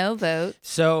has no votes.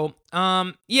 So,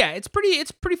 yeah, it's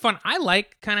pretty fun. I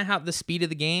like kind of how the speed of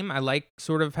the game. I like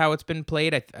sort of how it's been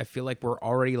played. I feel like we're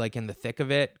already like in the thick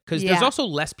of it because there's also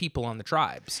less people on the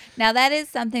tribes. Now that is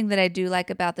something that I do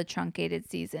like about the truncated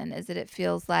season is that it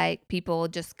feels like people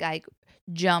just like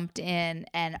jumped in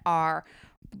and are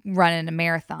running a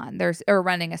marathon. Or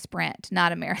running a sprint,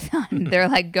 not a marathon. They're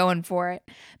like going for it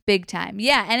big time.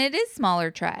 Yeah, and it is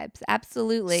smaller tribes.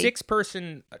 Absolutely.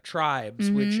 6-person tribes,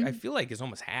 which I feel like is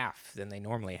almost half than they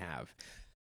normally have.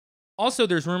 Also,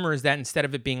 there's rumors that instead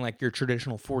of it being like your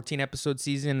traditional 14-episode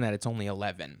season, that it's only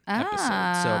 11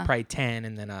 episodes. So probably 10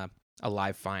 and then a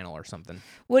live final or something.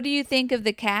 What do you think of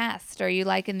the cast? Are you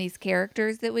liking these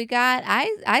characters that we got?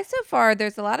 I so far,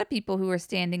 there's a lot of people who are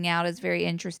standing out as very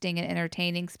interesting and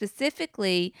entertaining.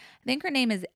 Specifically, I think her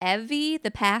name is Evie,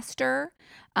 the pastor.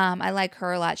 I like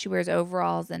her a lot. She wears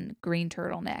overalls and green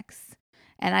turtlenecks.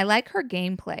 And I like her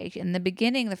gameplay. In the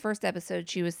beginning, the first episode,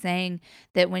 she was saying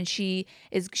that when she's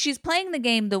playing the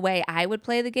game the way I would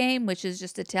play the game, which is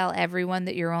just to tell everyone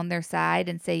that you're on their side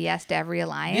and say yes to every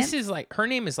alliance. This is like, her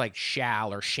name is like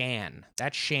Shal or Shan.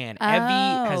 That's Shan. Oh.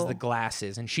 Evie has the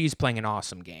glasses, and she's playing an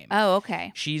awesome game. Oh,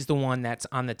 okay. She's the one that's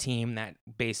on the team that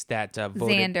voted.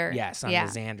 Xander. Yes, on the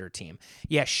Xander team.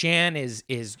 Yeah, Shan is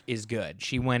good.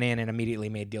 She went in and immediately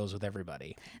made deals with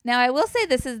everybody. Now, I will say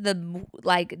this is the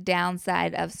like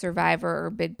downside of Survivor or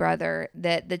Big Brother,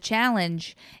 that the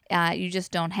challenge you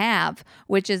just don't have,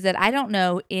 which is that I don't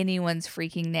know anyone's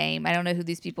freaking name. I don't know who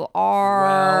these people are.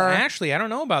 Well, actually, I don't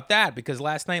know about that because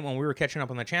last night when we were catching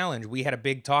up on the challenge, we had a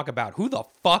big talk about who the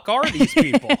fuck are these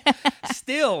people.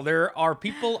 Still, there are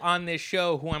people on this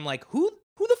show who I'm like, who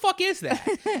the fuck is that?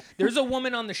 There's a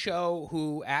woman on the show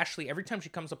who Ashley, every time she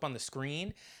comes up on the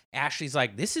screen, Ashley's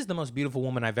like, this is the most beautiful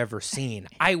woman I've ever seen.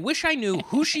 I wish I knew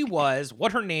who she was,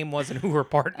 what her name was, and who her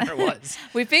partner was.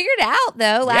 We figured out,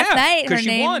 though, last night.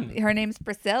 Her name's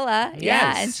Priscilla. Yes.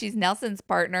 Yeah, and she's Nelson's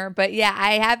partner. But yeah,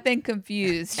 I have been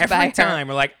confused every by her. time.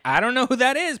 We're like, I don't know who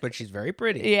that is, but she's very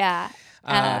pretty. Yeah.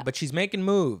 But she's making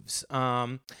moves.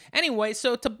 Anyway,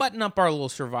 so to button up our little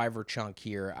Survivor chunk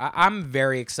here, I'm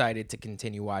very excited to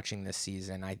continue watching this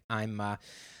season. I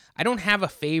don't have a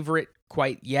favorite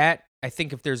quite yet. I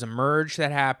think if there's a merge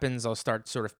that happens, I'll start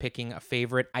sort of picking a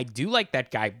favorite. I do like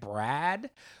that guy Brad,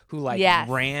 who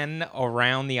ran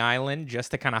around the island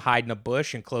just to kind of hide in a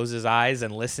bush and close his eyes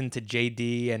and listen to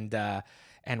JD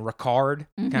and Ricard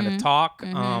kind of talk.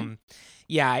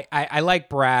 Yeah, I like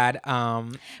Brad.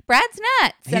 Brad's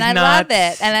nuts, and I love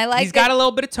it. And I like he's got a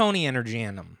little bit of Tony energy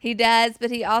in him. He does,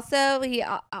 but he also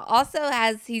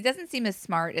has. He doesn't seem as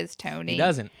smart as Tony. He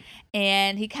doesn't.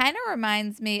 And he kind of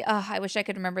reminds me. Oh, I wish I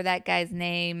could remember that guy's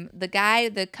name. The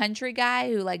country guy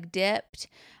who like dipped.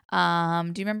 Do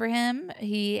you remember him?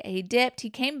 He dipped. He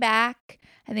came back.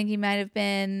 I think he might have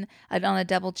been on a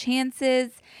double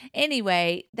chances.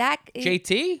 Anyway,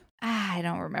 JT. I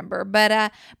don't remember.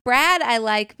 But Brad I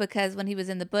like because when he was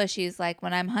in the bush, he's like,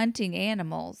 when I'm hunting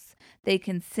animals, they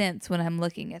can sense when I'm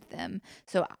looking at them.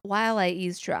 So while I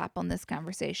eavesdrop on this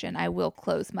conversation, I will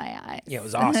close my eyes. Yeah, it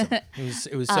was awesome.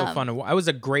 It was so fun. It was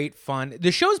a great fun.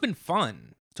 The show's been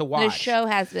fun to watch. The show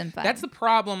has been fun. That's the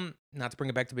problem. Not to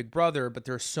bring it back to Big Brother, but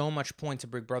there's so much points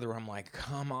of Big Brother where I'm like,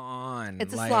 come on.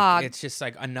 It's a slog. It's just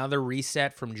like another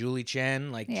reset from Julie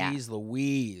Chen. Like, geez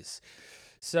Louise.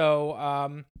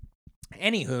 So,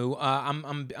 anywho,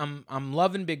 I'm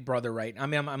loving Big Brother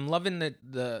I'm loving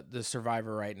the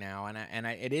Survivor right now, and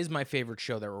it is my favorite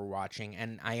show that we're watching,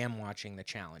 and I am watching the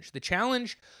challenge. The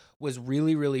challenge was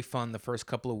really, really fun the first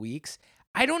couple of weeks.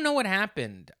 I don't know what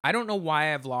happened. I don't know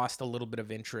why I've lost a little bit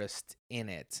of interest in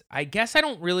it. I guess I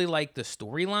don't really like the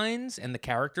storylines and the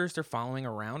characters they're following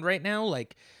around right now.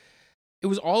 Like, it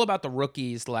was all about the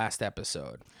rookies last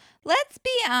episode. Let's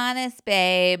be honest,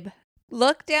 babe.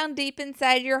 Look down deep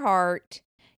inside your heart.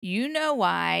 You know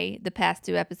why the past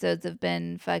 2 episodes have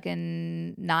been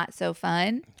fucking not so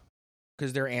fun.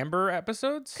 Because they're Amber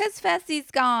episodes? Because Fessy's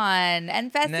gone,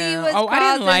 and Fessy No. was Oh, I didn't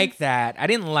causing- like that. I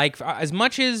didn't like as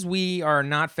much as we are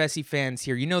not Fessy fans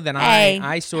here. You know that Hey.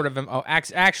 I sort of am. Oh,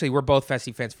 actually, we're both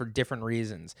Fessy fans for different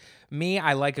reasons. Me,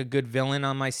 I like a good villain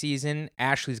on my season.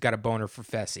 Ashley's got a boner for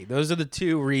Fessy. Those are the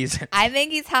two reasons. I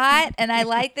think he's hot, and I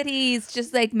like that he's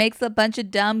just like makes a bunch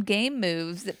of dumb game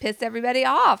moves that piss everybody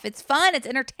off. It's fun. It's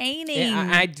entertaining.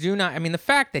 Yeah, I do not. I mean, the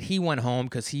fact that he went home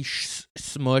because he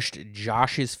smushed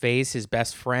Josh's face, his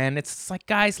best friend. It's like,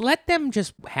 guys, let them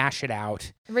just hash it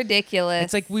out. Ridiculous.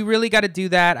 It's like, we really got to do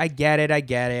that. I get it.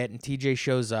 And TJ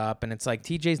shows up, and it's like,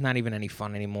 TJ's not even any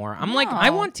fun anymore. I'm like, I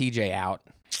No. want TJ out.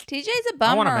 TJ's a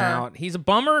bummer. I want him out. He's a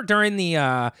bummer during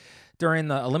the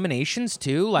eliminations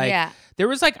too. Like, Yeah. there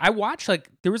was like, I watched like,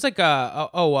 there was like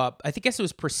I guess it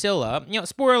was Priscilla. You know,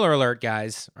 spoiler alert,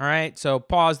 guys. All right, so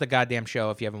pause the goddamn show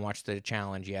if you haven't watched the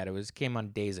challenge yet. Came on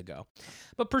days ago.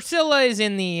 But Priscilla is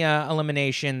in the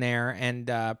elimination there,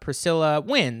 and Priscilla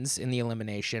wins in the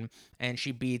elimination, and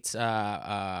she beats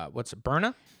what's it,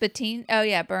 Berna? Bettine. Oh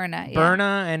yeah, Berna. Yeah.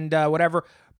 Berna and whatever.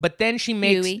 But then she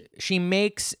makes Huey.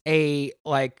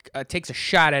 takes a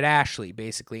shot at Ashley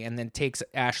basically, and then takes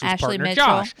Ashley's Ashley partner Mitchell.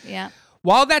 Josh. Yeah.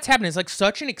 While that's happening, it's like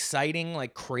such an exciting,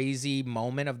 like crazy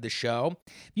moment of the show.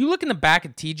 You look in the back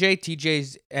at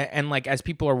TJ's, and like as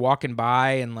people are walking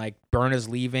by and like Berna's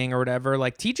leaving or whatever,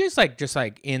 like TJ's like just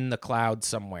like in the clouds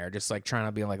somewhere, just like trying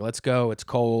to be like, let's go, it's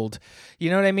cold.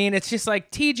 You know what I mean? It's just like,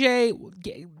 TJ,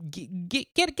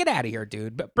 get out of here,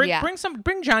 dude. But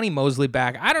bring Johnny Mosley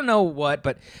back. I don't know what,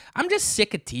 but I'm just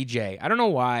sick of TJ. I don't know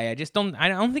why. I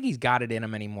don't think he's got it in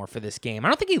him anymore for this game. I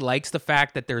don't think he likes the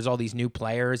fact that there's all these new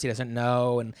players he doesn't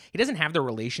know, and he doesn't have the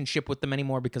relationship with them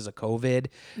anymore because of COVID.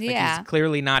 Yeah. He's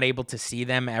clearly not able to see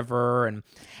them ever, and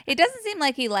It doesn't seem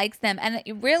like he likes them. And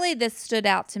really, this stood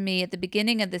out to me at the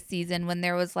beginning of the season when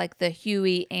there was like the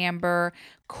Huey, Amber,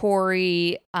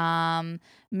 Corey,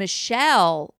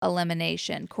 Michelle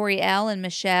elimination. Corey L and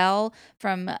Michelle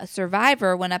from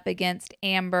Survivor went up against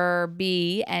Amber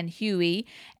B and Huey.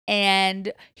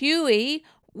 And Huey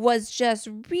was just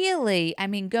really,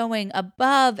 going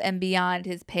above and beyond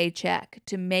his paycheck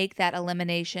to make that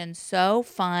elimination so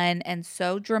fun and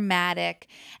so dramatic.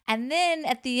 And then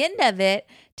at the end of it,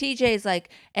 TJ's like,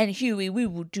 and Huey, we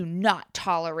do not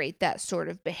tolerate that sort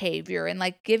of behavior, and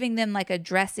like giving them like a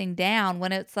dressing down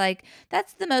when it's like,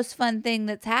 that's the most fun thing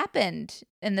that's happened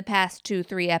in the past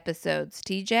 2-3 episodes.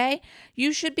 TJ,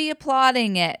 you should be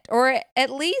applauding it, or at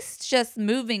least just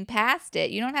moving past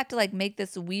it. You don't have to like make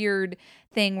this weird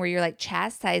thing where you're like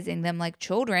chastising them like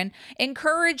children.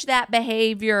 Encourage that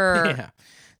behavior. yeah,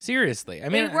 seriously. I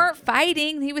They mean, weren't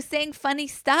fighting. He was saying funny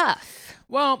stuff.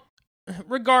 well,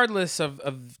 regardless of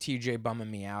TJ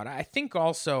bumming me out, I think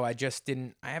also I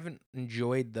haven't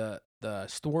enjoyed the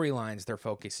storylines they're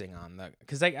focusing on,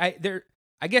 because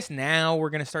I guess now we're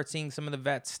gonna start seeing some of the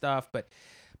vet stuff, but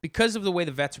because of the way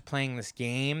the vets are playing this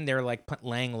game, they're like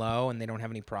laying low and they don't have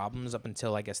any problems up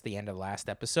until I guess the end of last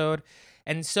episode.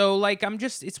 And so like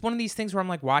it's one of these things where I'm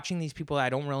like watching these people that I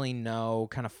don't really know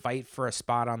kind of fight for a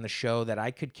spot on the show that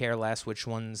I could care less which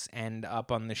ones end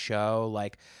up on the show.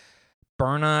 Like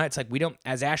Berna, it's like we don't,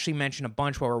 as Ashley mentioned a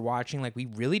bunch while we're watching, like we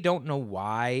really don't know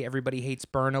why everybody hates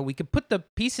Berna. We could put the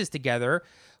pieces together.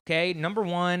 Okay, number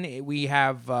one, we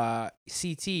have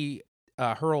CT,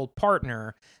 her old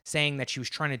partner, saying that she was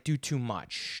trying to do too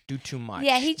much.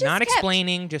 Yeah, he just not kept-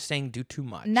 explaining, just saying do too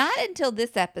much. Not until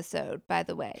this episode, by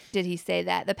the way, did he say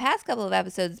that. The past couple of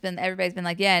episodes, everybody's been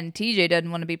like, yeah, and TJ doesn't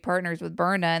want to be partners with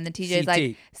Berna, and then TJ's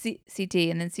like, CT,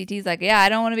 and then CT's like, yeah, I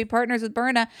don't want to be partners with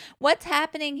Berna. What's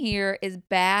happening here is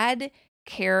bad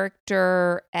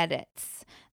character edits.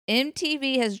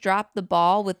 MTV has dropped the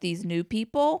ball with these new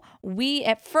people.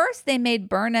 At first they made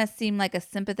Berna seem like a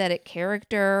sympathetic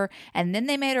character, and then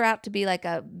they made her out to be like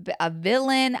a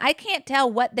villain. I can't tell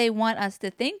what they want us to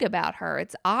think about her.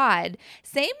 It's odd.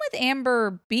 Same with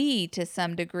Amber B to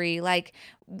some degree. Like,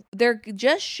 they're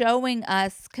just showing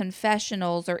us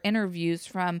confessionals or interviews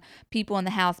from people in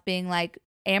the house being like,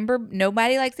 Amber,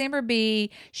 nobody likes Amber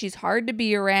B. She's hard to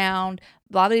be around,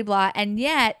 blah, blah, blah. And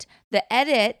yet the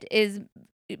edit is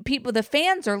the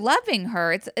fans are loving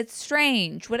her. It's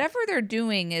strange. Whatever they're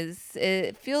doing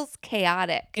it feels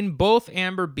chaotic. In both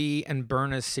Amber B and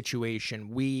Berna's situation,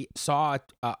 we saw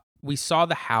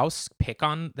the house pick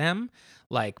on them,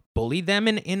 like bully them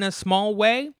in a small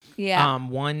way. Yeah.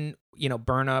 One,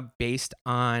 Berna, based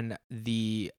on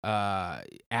the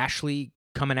Ashley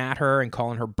coming at her and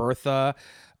calling her Bertha,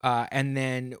 and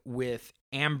then with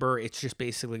Amber, it's just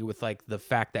basically with like the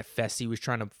fact that Fessy was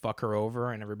trying to fuck her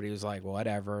over, and everybody was like,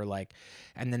 whatever, like,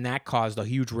 and then that caused a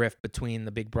huge rift between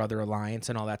the Big Brother alliance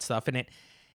and all that stuff, and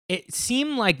it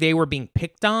seemed like they were being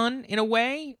picked on in a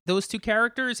way, those two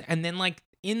characters, and then like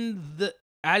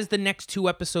as the next two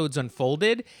episodes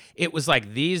unfolded, it was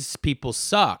like, these people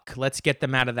suck. Let's get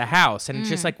them out of the house. And it's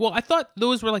just like, well, I thought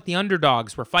those were like the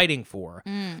underdogs we're fighting for,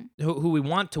 who we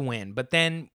want to win. But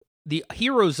then the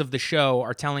heroes of the show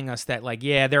are telling us that, like,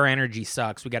 yeah, their energy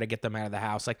sucks. We got to get them out of the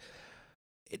house. Like,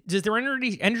 does their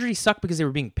energy suck because they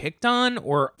were being picked on,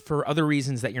 or for other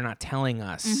reasons that you're not telling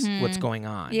us what's going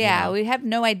on? Yeah, you know? we have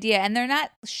no idea, and they're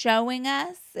not showing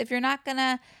us. If you're not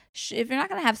gonna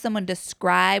have someone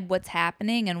describe what's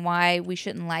happening and why we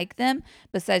shouldn't like them,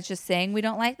 besides just saying we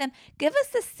don't like them, give us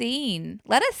the scene.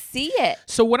 Let us see it.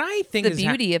 So what I think The is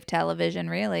beauty of television,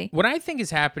 really. what I think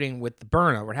is happening with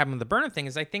Berna, what happened with the Berna thing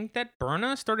is, I think that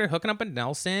Berna started hooking up with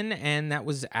Nelson, and that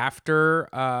was after,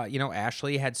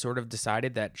 Ashley had sort of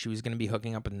decided that she was going to be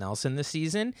hooking up with Nelson this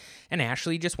season, and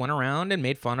Ashley just went around and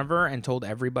made fun of her and told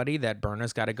everybody that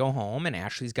Berna's got to go home, and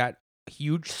Ashley's got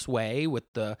huge sway with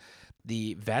the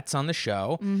vets on the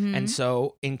show, and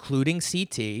so including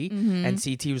CT, and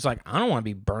CT was like, I don't want to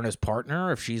be Berna's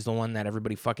partner if she's the one that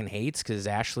everybody fucking hates, because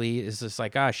Ashley is just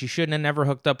like, she shouldn't have never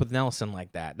hooked up with Nelson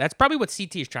like that. That's probably what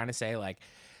CT is trying to say, like,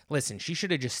 listen, she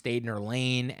should have just stayed in her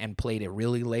lane and played it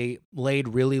really laid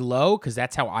really low, because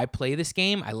that's how I play this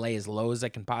game. I lay as low as I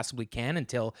can possibly can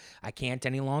until I can't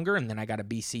any longer, and then I got to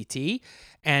be CT.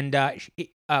 And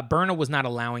Berna was not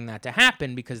allowing that to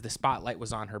happen because the spotlight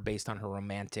was on her based on her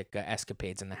romantic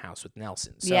escapades in the house with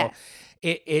Nelson. So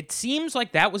it seems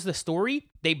like that was the story.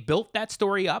 They built that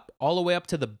story up all the way up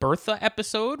to the Bertha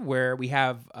episode, where we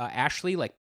have Ashley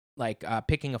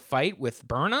picking a fight with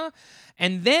Berna.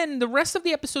 And then the rest of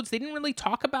the episodes, they didn't really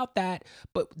talk about that,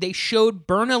 but they showed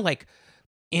Berna like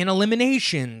in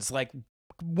eliminations, like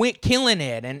killing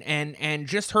it, and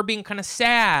just her being kind of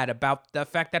sad about the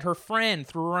fact that her friend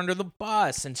threw her under the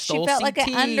bus and stole She felt like CT,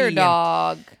 an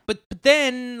underdog. But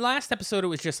then last episode, it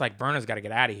was just like, Berna's got to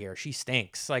get out of here. She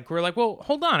stinks. Like, we're like, well,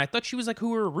 hold on. I thought she was like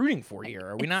who we were rooting for here.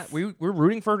 Are we not? We're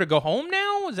rooting for her to go home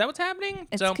now? Is that what's happening?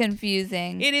 It's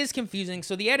confusing. It is confusing.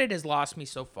 So the edit has lost me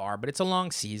so far, but it's a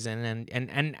long season.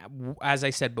 And as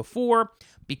I said before,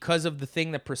 because of the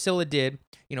thing that Priscilla did,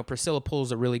 Priscilla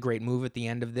pulls a really great move at the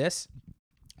end of this,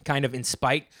 kind of in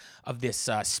spite of this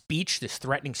this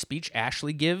threatening speech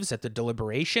Ashley gives at the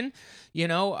deliberation.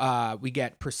 We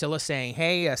get Priscilla saying,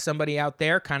 hey, somebody out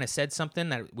there kind of said something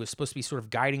that was supposed to be sort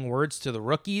of guiding words to the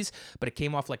rookies, but it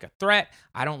came off like a threat.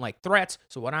 I don't like threats,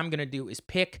 so what I'm going to do is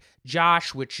pick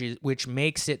Josh, which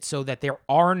makes it so that there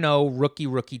are no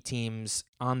rookie teams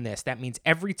on this. That means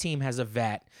every team has a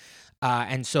vet.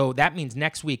 And so that means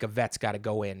next week a vet's got to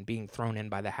go in, being thrown in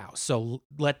by the house. So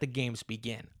let the games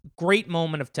begin. Great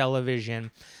moment of television.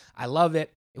 I love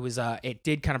it. It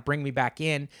did kind of bring me back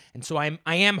in. And so I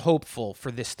am hopeful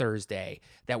for this Thursday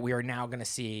that we are now going to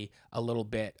see a little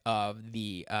bit of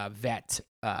the vet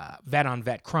on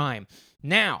vet crime.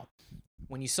 Now,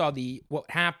 when you saw what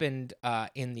happened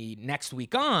in the next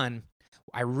week on,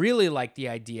 I really like the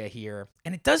idea here.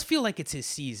 And it does feel like it's his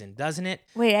season, doesn't it?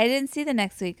 Wait, I didn't see the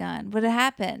next week on. What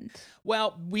happened?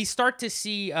 Well, we start to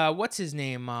see, what's his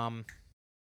name?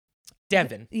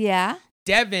 Devin. Yeah.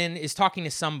 Devin is talking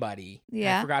to somebody.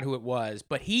 Yeah. I forgot who it was.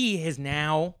 But he has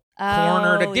now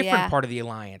cornered a different part of the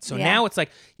alliance. So now it's like,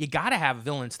 you got to have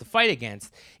villains to fight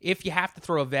against. If you have to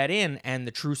throw a vet in and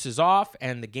the truce is off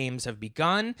and the games have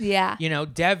begun,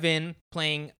 Devin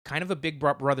playing kind of a big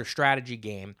brother strategy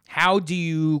game. How do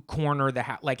you corner the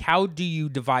house? Like, how do you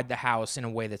divide the house in a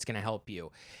way that's going to help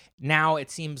you? Now it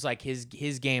seems like his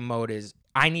game mode is,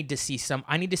 I need to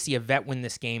see a vet win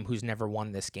this game who's never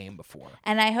won this game before.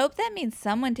 And I hope that means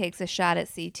someone takes a shot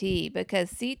at CT,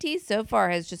 because CT so far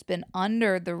has just been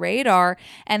under the radar.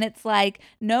 And it's like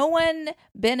no one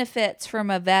benefits from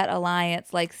a vet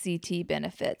alliance like CT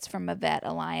benefits from a vet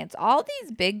alliance. All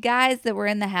these big guys that were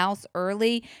in the house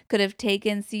early could have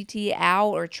taken CT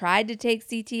out or tried to take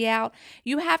CT out.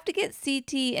 You have to get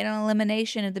CT in an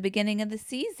elimination at the beginning of the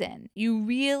season. You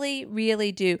really,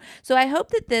 really do. So I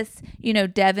hope that this,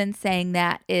 Devin saying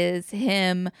that is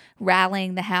him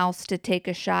rallying the house to take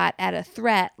a shot at a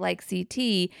threat like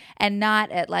CT and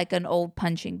not at like an old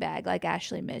punching bag like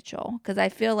Ashley Mitchell. Because I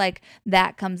feel like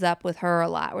that comes up with her a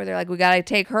lot, where they're like, we got to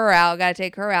take her out.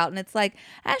 And it's like,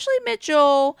 Ashley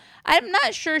Mitchell, I'm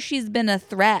not sure she's been a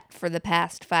threat for the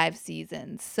past 5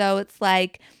 seasons. So it's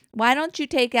like, why don't you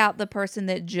take out the person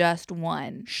that just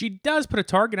won? She does put a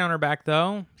target on her back,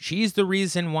 though. She's the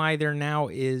reason why there now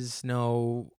is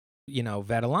no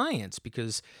vet alliance,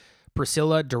 because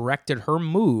Priscilla directed her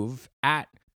move at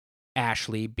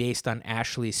Ashley based on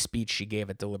Ashley's speech she gave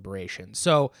at deliberation.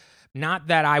 So not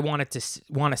that I want to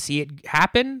see it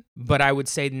happen, but I would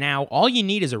say now all you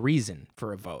need is a reason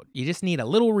for a vote. You just need a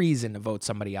little reason to vote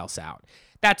somebody else out.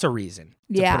 That's a reason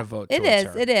to put a vote towards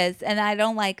her. It is. And I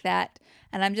don't like that.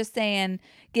 And I'm just saying,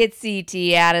 get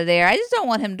CT out of there. I just don't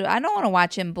want him to, I don't want to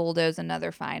watch him bulldoze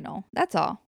another final. That's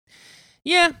all.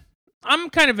 Yeah. I'm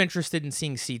kind of interested in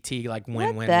seeing CT like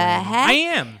win. What the heck?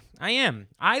 I am.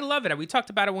 I love it. We talked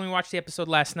about it when we watched the episode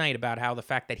last night about how the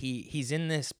fact that he's in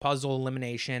this puzzle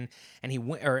elimination and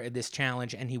or this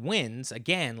challenge and he wins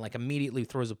again, like immediately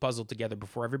throws a puzzle together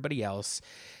before everybody else.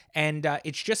 And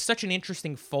it's just such an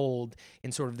interesting fold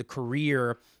in sort of the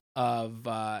career of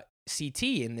CT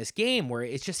in this game where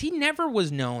it's just he never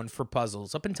was known for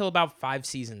puzzles up until about 5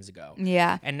 seasons ago.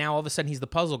 Yeah. And now all of a sudden he's the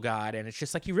puzzle god and it's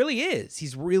just like he really is.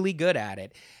 He's really good at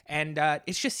it. And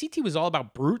it's just CT was all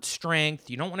about brute strength.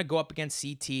 You don't want to go up against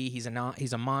CT. He's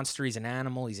a monster. He's an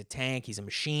animal. He's a tank. He's a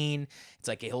machine. It's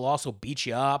like he'll also beat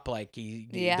you up. Like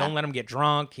don't let him get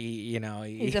drunk.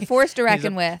 He's a force to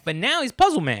reckon with. But now he's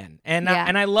Puzzle Man, and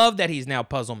I love that he's now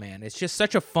Puzzle Man. It's just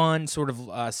such a fun sort of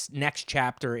next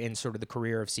chapter in sort of the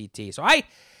career of CT. So I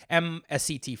am a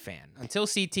CT fan until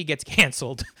CT gets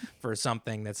canceled for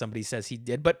something that somebody says he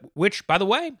did, but which, by the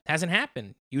way, hasn't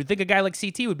happened. You would think a guy like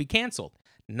CT would be canceled.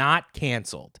 Not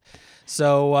canceled.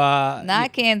 So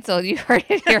not canceled. You heard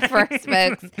it here first,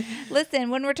 folks.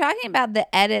 Listen, when we're talking about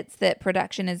the edits that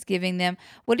production is giving them,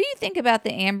 what do you think about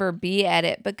the Amber B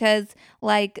edit? Because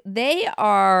like they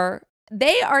are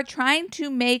trying to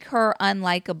make her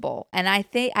unlikable. And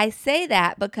I say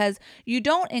that because you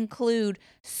don't include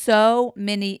so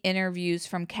many interviews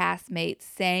from castmates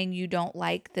saying you don't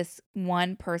like this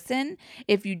one person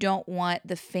if you don't want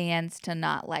the fans to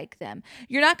not like them.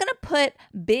 You're not going to put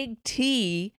Big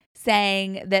T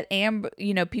saying that Amber,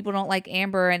 people don't like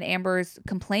Amber and Amber's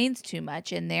complains too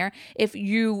much in there if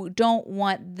you don't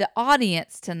want the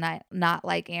audience to not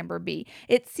like Amber B.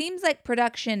 It seems like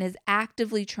production is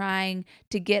actively trying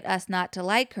to get us not to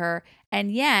like her,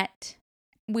 and yet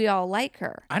we all like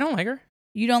her. I don't like her.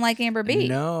 You don't like Amber B?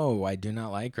 No, I do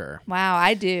not like her. Wow,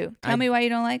 I do. Tell me why you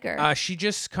don't like her. She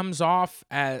just comes off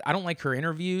as, I don't like her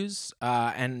interviews,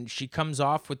 and she comes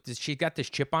off with this, she's got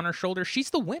this chip on her shoulder. She's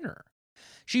the winner.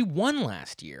 She won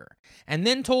last year and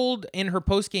then told in her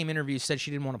post-game interview, said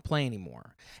she didn't want to play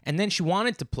anymore. And then she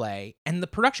wanted to play, and the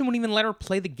production wouldn't even let her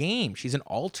play the game. She's an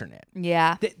alternate.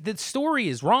 Yeah. The story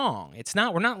is wrong.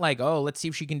 We're not like, oh, let's see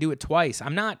if she can do it twice.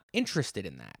 I'm not interested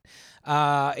in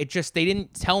that. They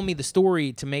didn't tell me the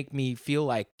story to make me feel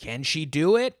like, can she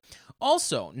do it?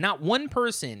 Also, not one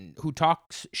person who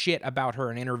talks shit about her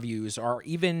in interviews or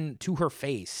even to her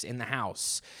face in the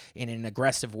house in an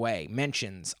aggressive way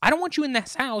mentions, I don't want you in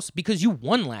this house because you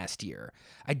won last year.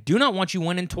 I do not want you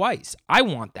winning twice. I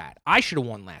want that. I should have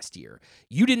won last year.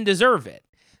 You didn't deserve it.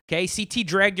 Okay, CT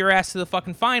dragged your ass to the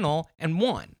fucking final and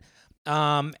won.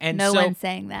 And no one's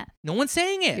saying that. No one's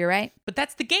saying it. You're right. But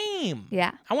that's the game.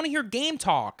 Yeah. I want to hear game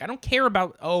talk. I don't care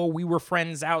about, we were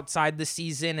friends outside the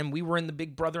season and we were in the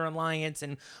Big Brother Alliance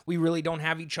and we really don't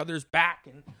have each other's back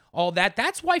and all that.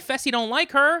 That's why Fessy don't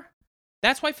like her.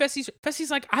 That's why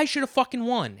Fessy's like, I should have fucking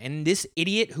won. And this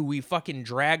idiot who we fucking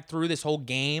dragged through this whole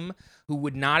game, who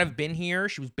would not have been here,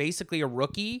 she was basically a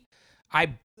rookie.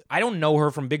 I don't know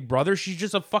her from Big Brother. She's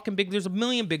just a fucking there's a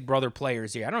million Big Brother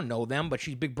players here. I don't know them, but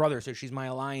she's Big Brother, so she's my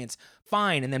alliance.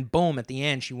 Fine. And then boom, at the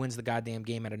end, she wins the goddamn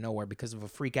game out of nowhere because of a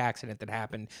freak accident that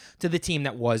happened to the team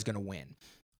that was going to win.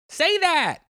 Say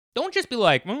that. Don't just be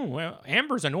like, oh, well,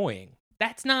 Amber's annoying.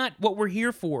 That's not what we're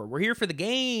here for. We're here for the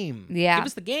game. Yeah. Give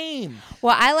us the game.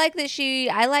 Well, I like that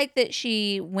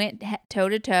she went toe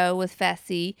to toe with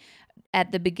Fessy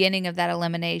at the beginning of that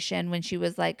elimination when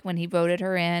he voted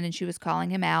her in and she was calling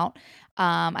him out.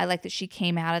 I like that she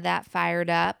came out of that fired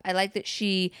up. I like that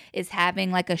she is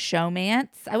having like a showmance.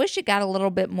 I wish it got a little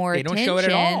bit more attention. They don't show it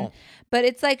at all. But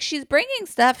it's like she's bringing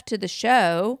stuff to the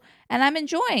show and I'm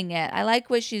enjoying it. I like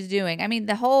what she's doing. I mean,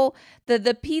 the whole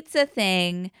the pizza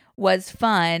thing was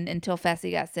fun until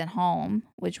Fessy got sent home,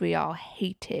 which we all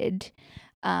hated.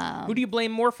 Who do you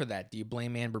blame more for that? Do you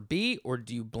blame Amber B or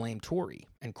do you blame Tori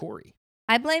and Corey?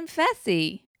 I blame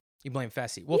Fessy. You blame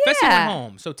Fessy. Well, Fessy went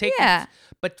home, so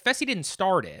but Fessy didn't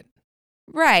start it.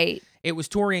 Right. It was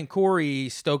Tori and Corey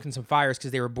stoking some fires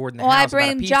because they were bored in the house. I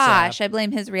blame Josh. I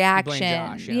blame his reaction. You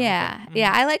blame Josh, yeah. Okay.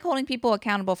 Yeah. I like holding people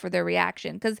accountable for their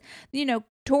reaction because,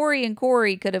 Tori and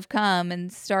Corey could have come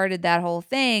and started that whole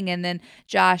thing, and then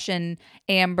Josh and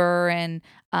Amber and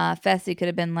Fessy could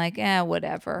have been like,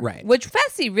 whatever. Right. Which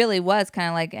Fessy really was kind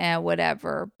of like,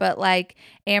 whatever. But like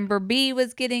Amber B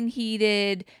was getting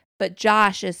heated. but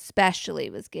Josh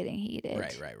especially was getting heated.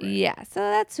 Right. Yeah, so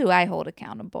that's who I hold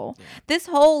accountable. Yeah. This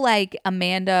whole like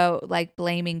Amanda like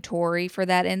blaming Tori for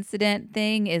that incident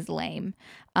thing is lame.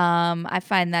 I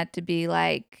find that to be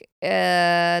like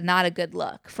not a good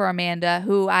look for Amanda,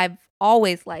 who I've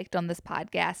always liked on this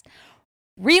podcast.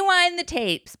 Rewind the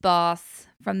tapes, boss.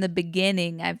 From the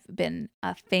beginning, I've been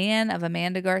a fan of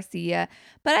Amanda Garcia,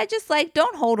 but I just like,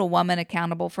 don't hold a woman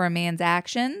accountable for a man's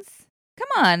actions.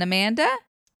 Come on, Amanda.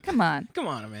 Come on. Come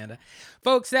on, Amanda.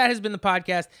 Folks, that has been the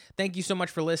podcast. Thank you so much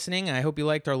for listening. I hope you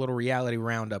liked our little reality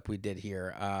roundup we did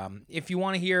here. If you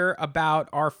want to hear about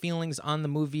our feelings on the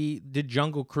movie The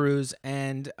Jungle Cruise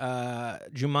and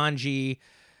Jumanji,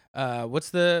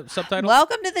 what's the subtitle?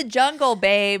 Welcome to the jungle,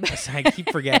 babe. I keep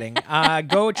forgetting.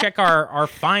 Go check our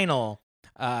final.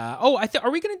 Are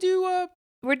we going to do...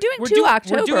 We're doing two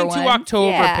October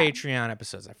Patreon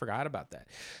episodes. I forgot about that.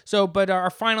 So, but our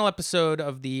final episode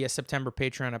of the September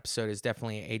Patreon episode is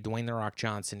definitely a Dwayne The Rock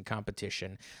Johnson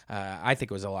competition. I think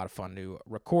it was a lot of fun to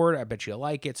record. I bet you'll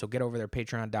like it. So get over there,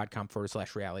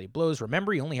 patreon.com/realityblows.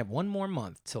 Remember, you only have one more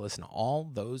month to listen to all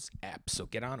those apps. So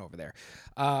get on over there.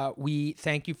 We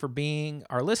thank you for being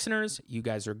our listeners. You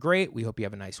guys are great. We hope you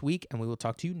have a nice week, and we will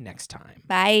talk to you next time.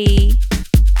 Bye.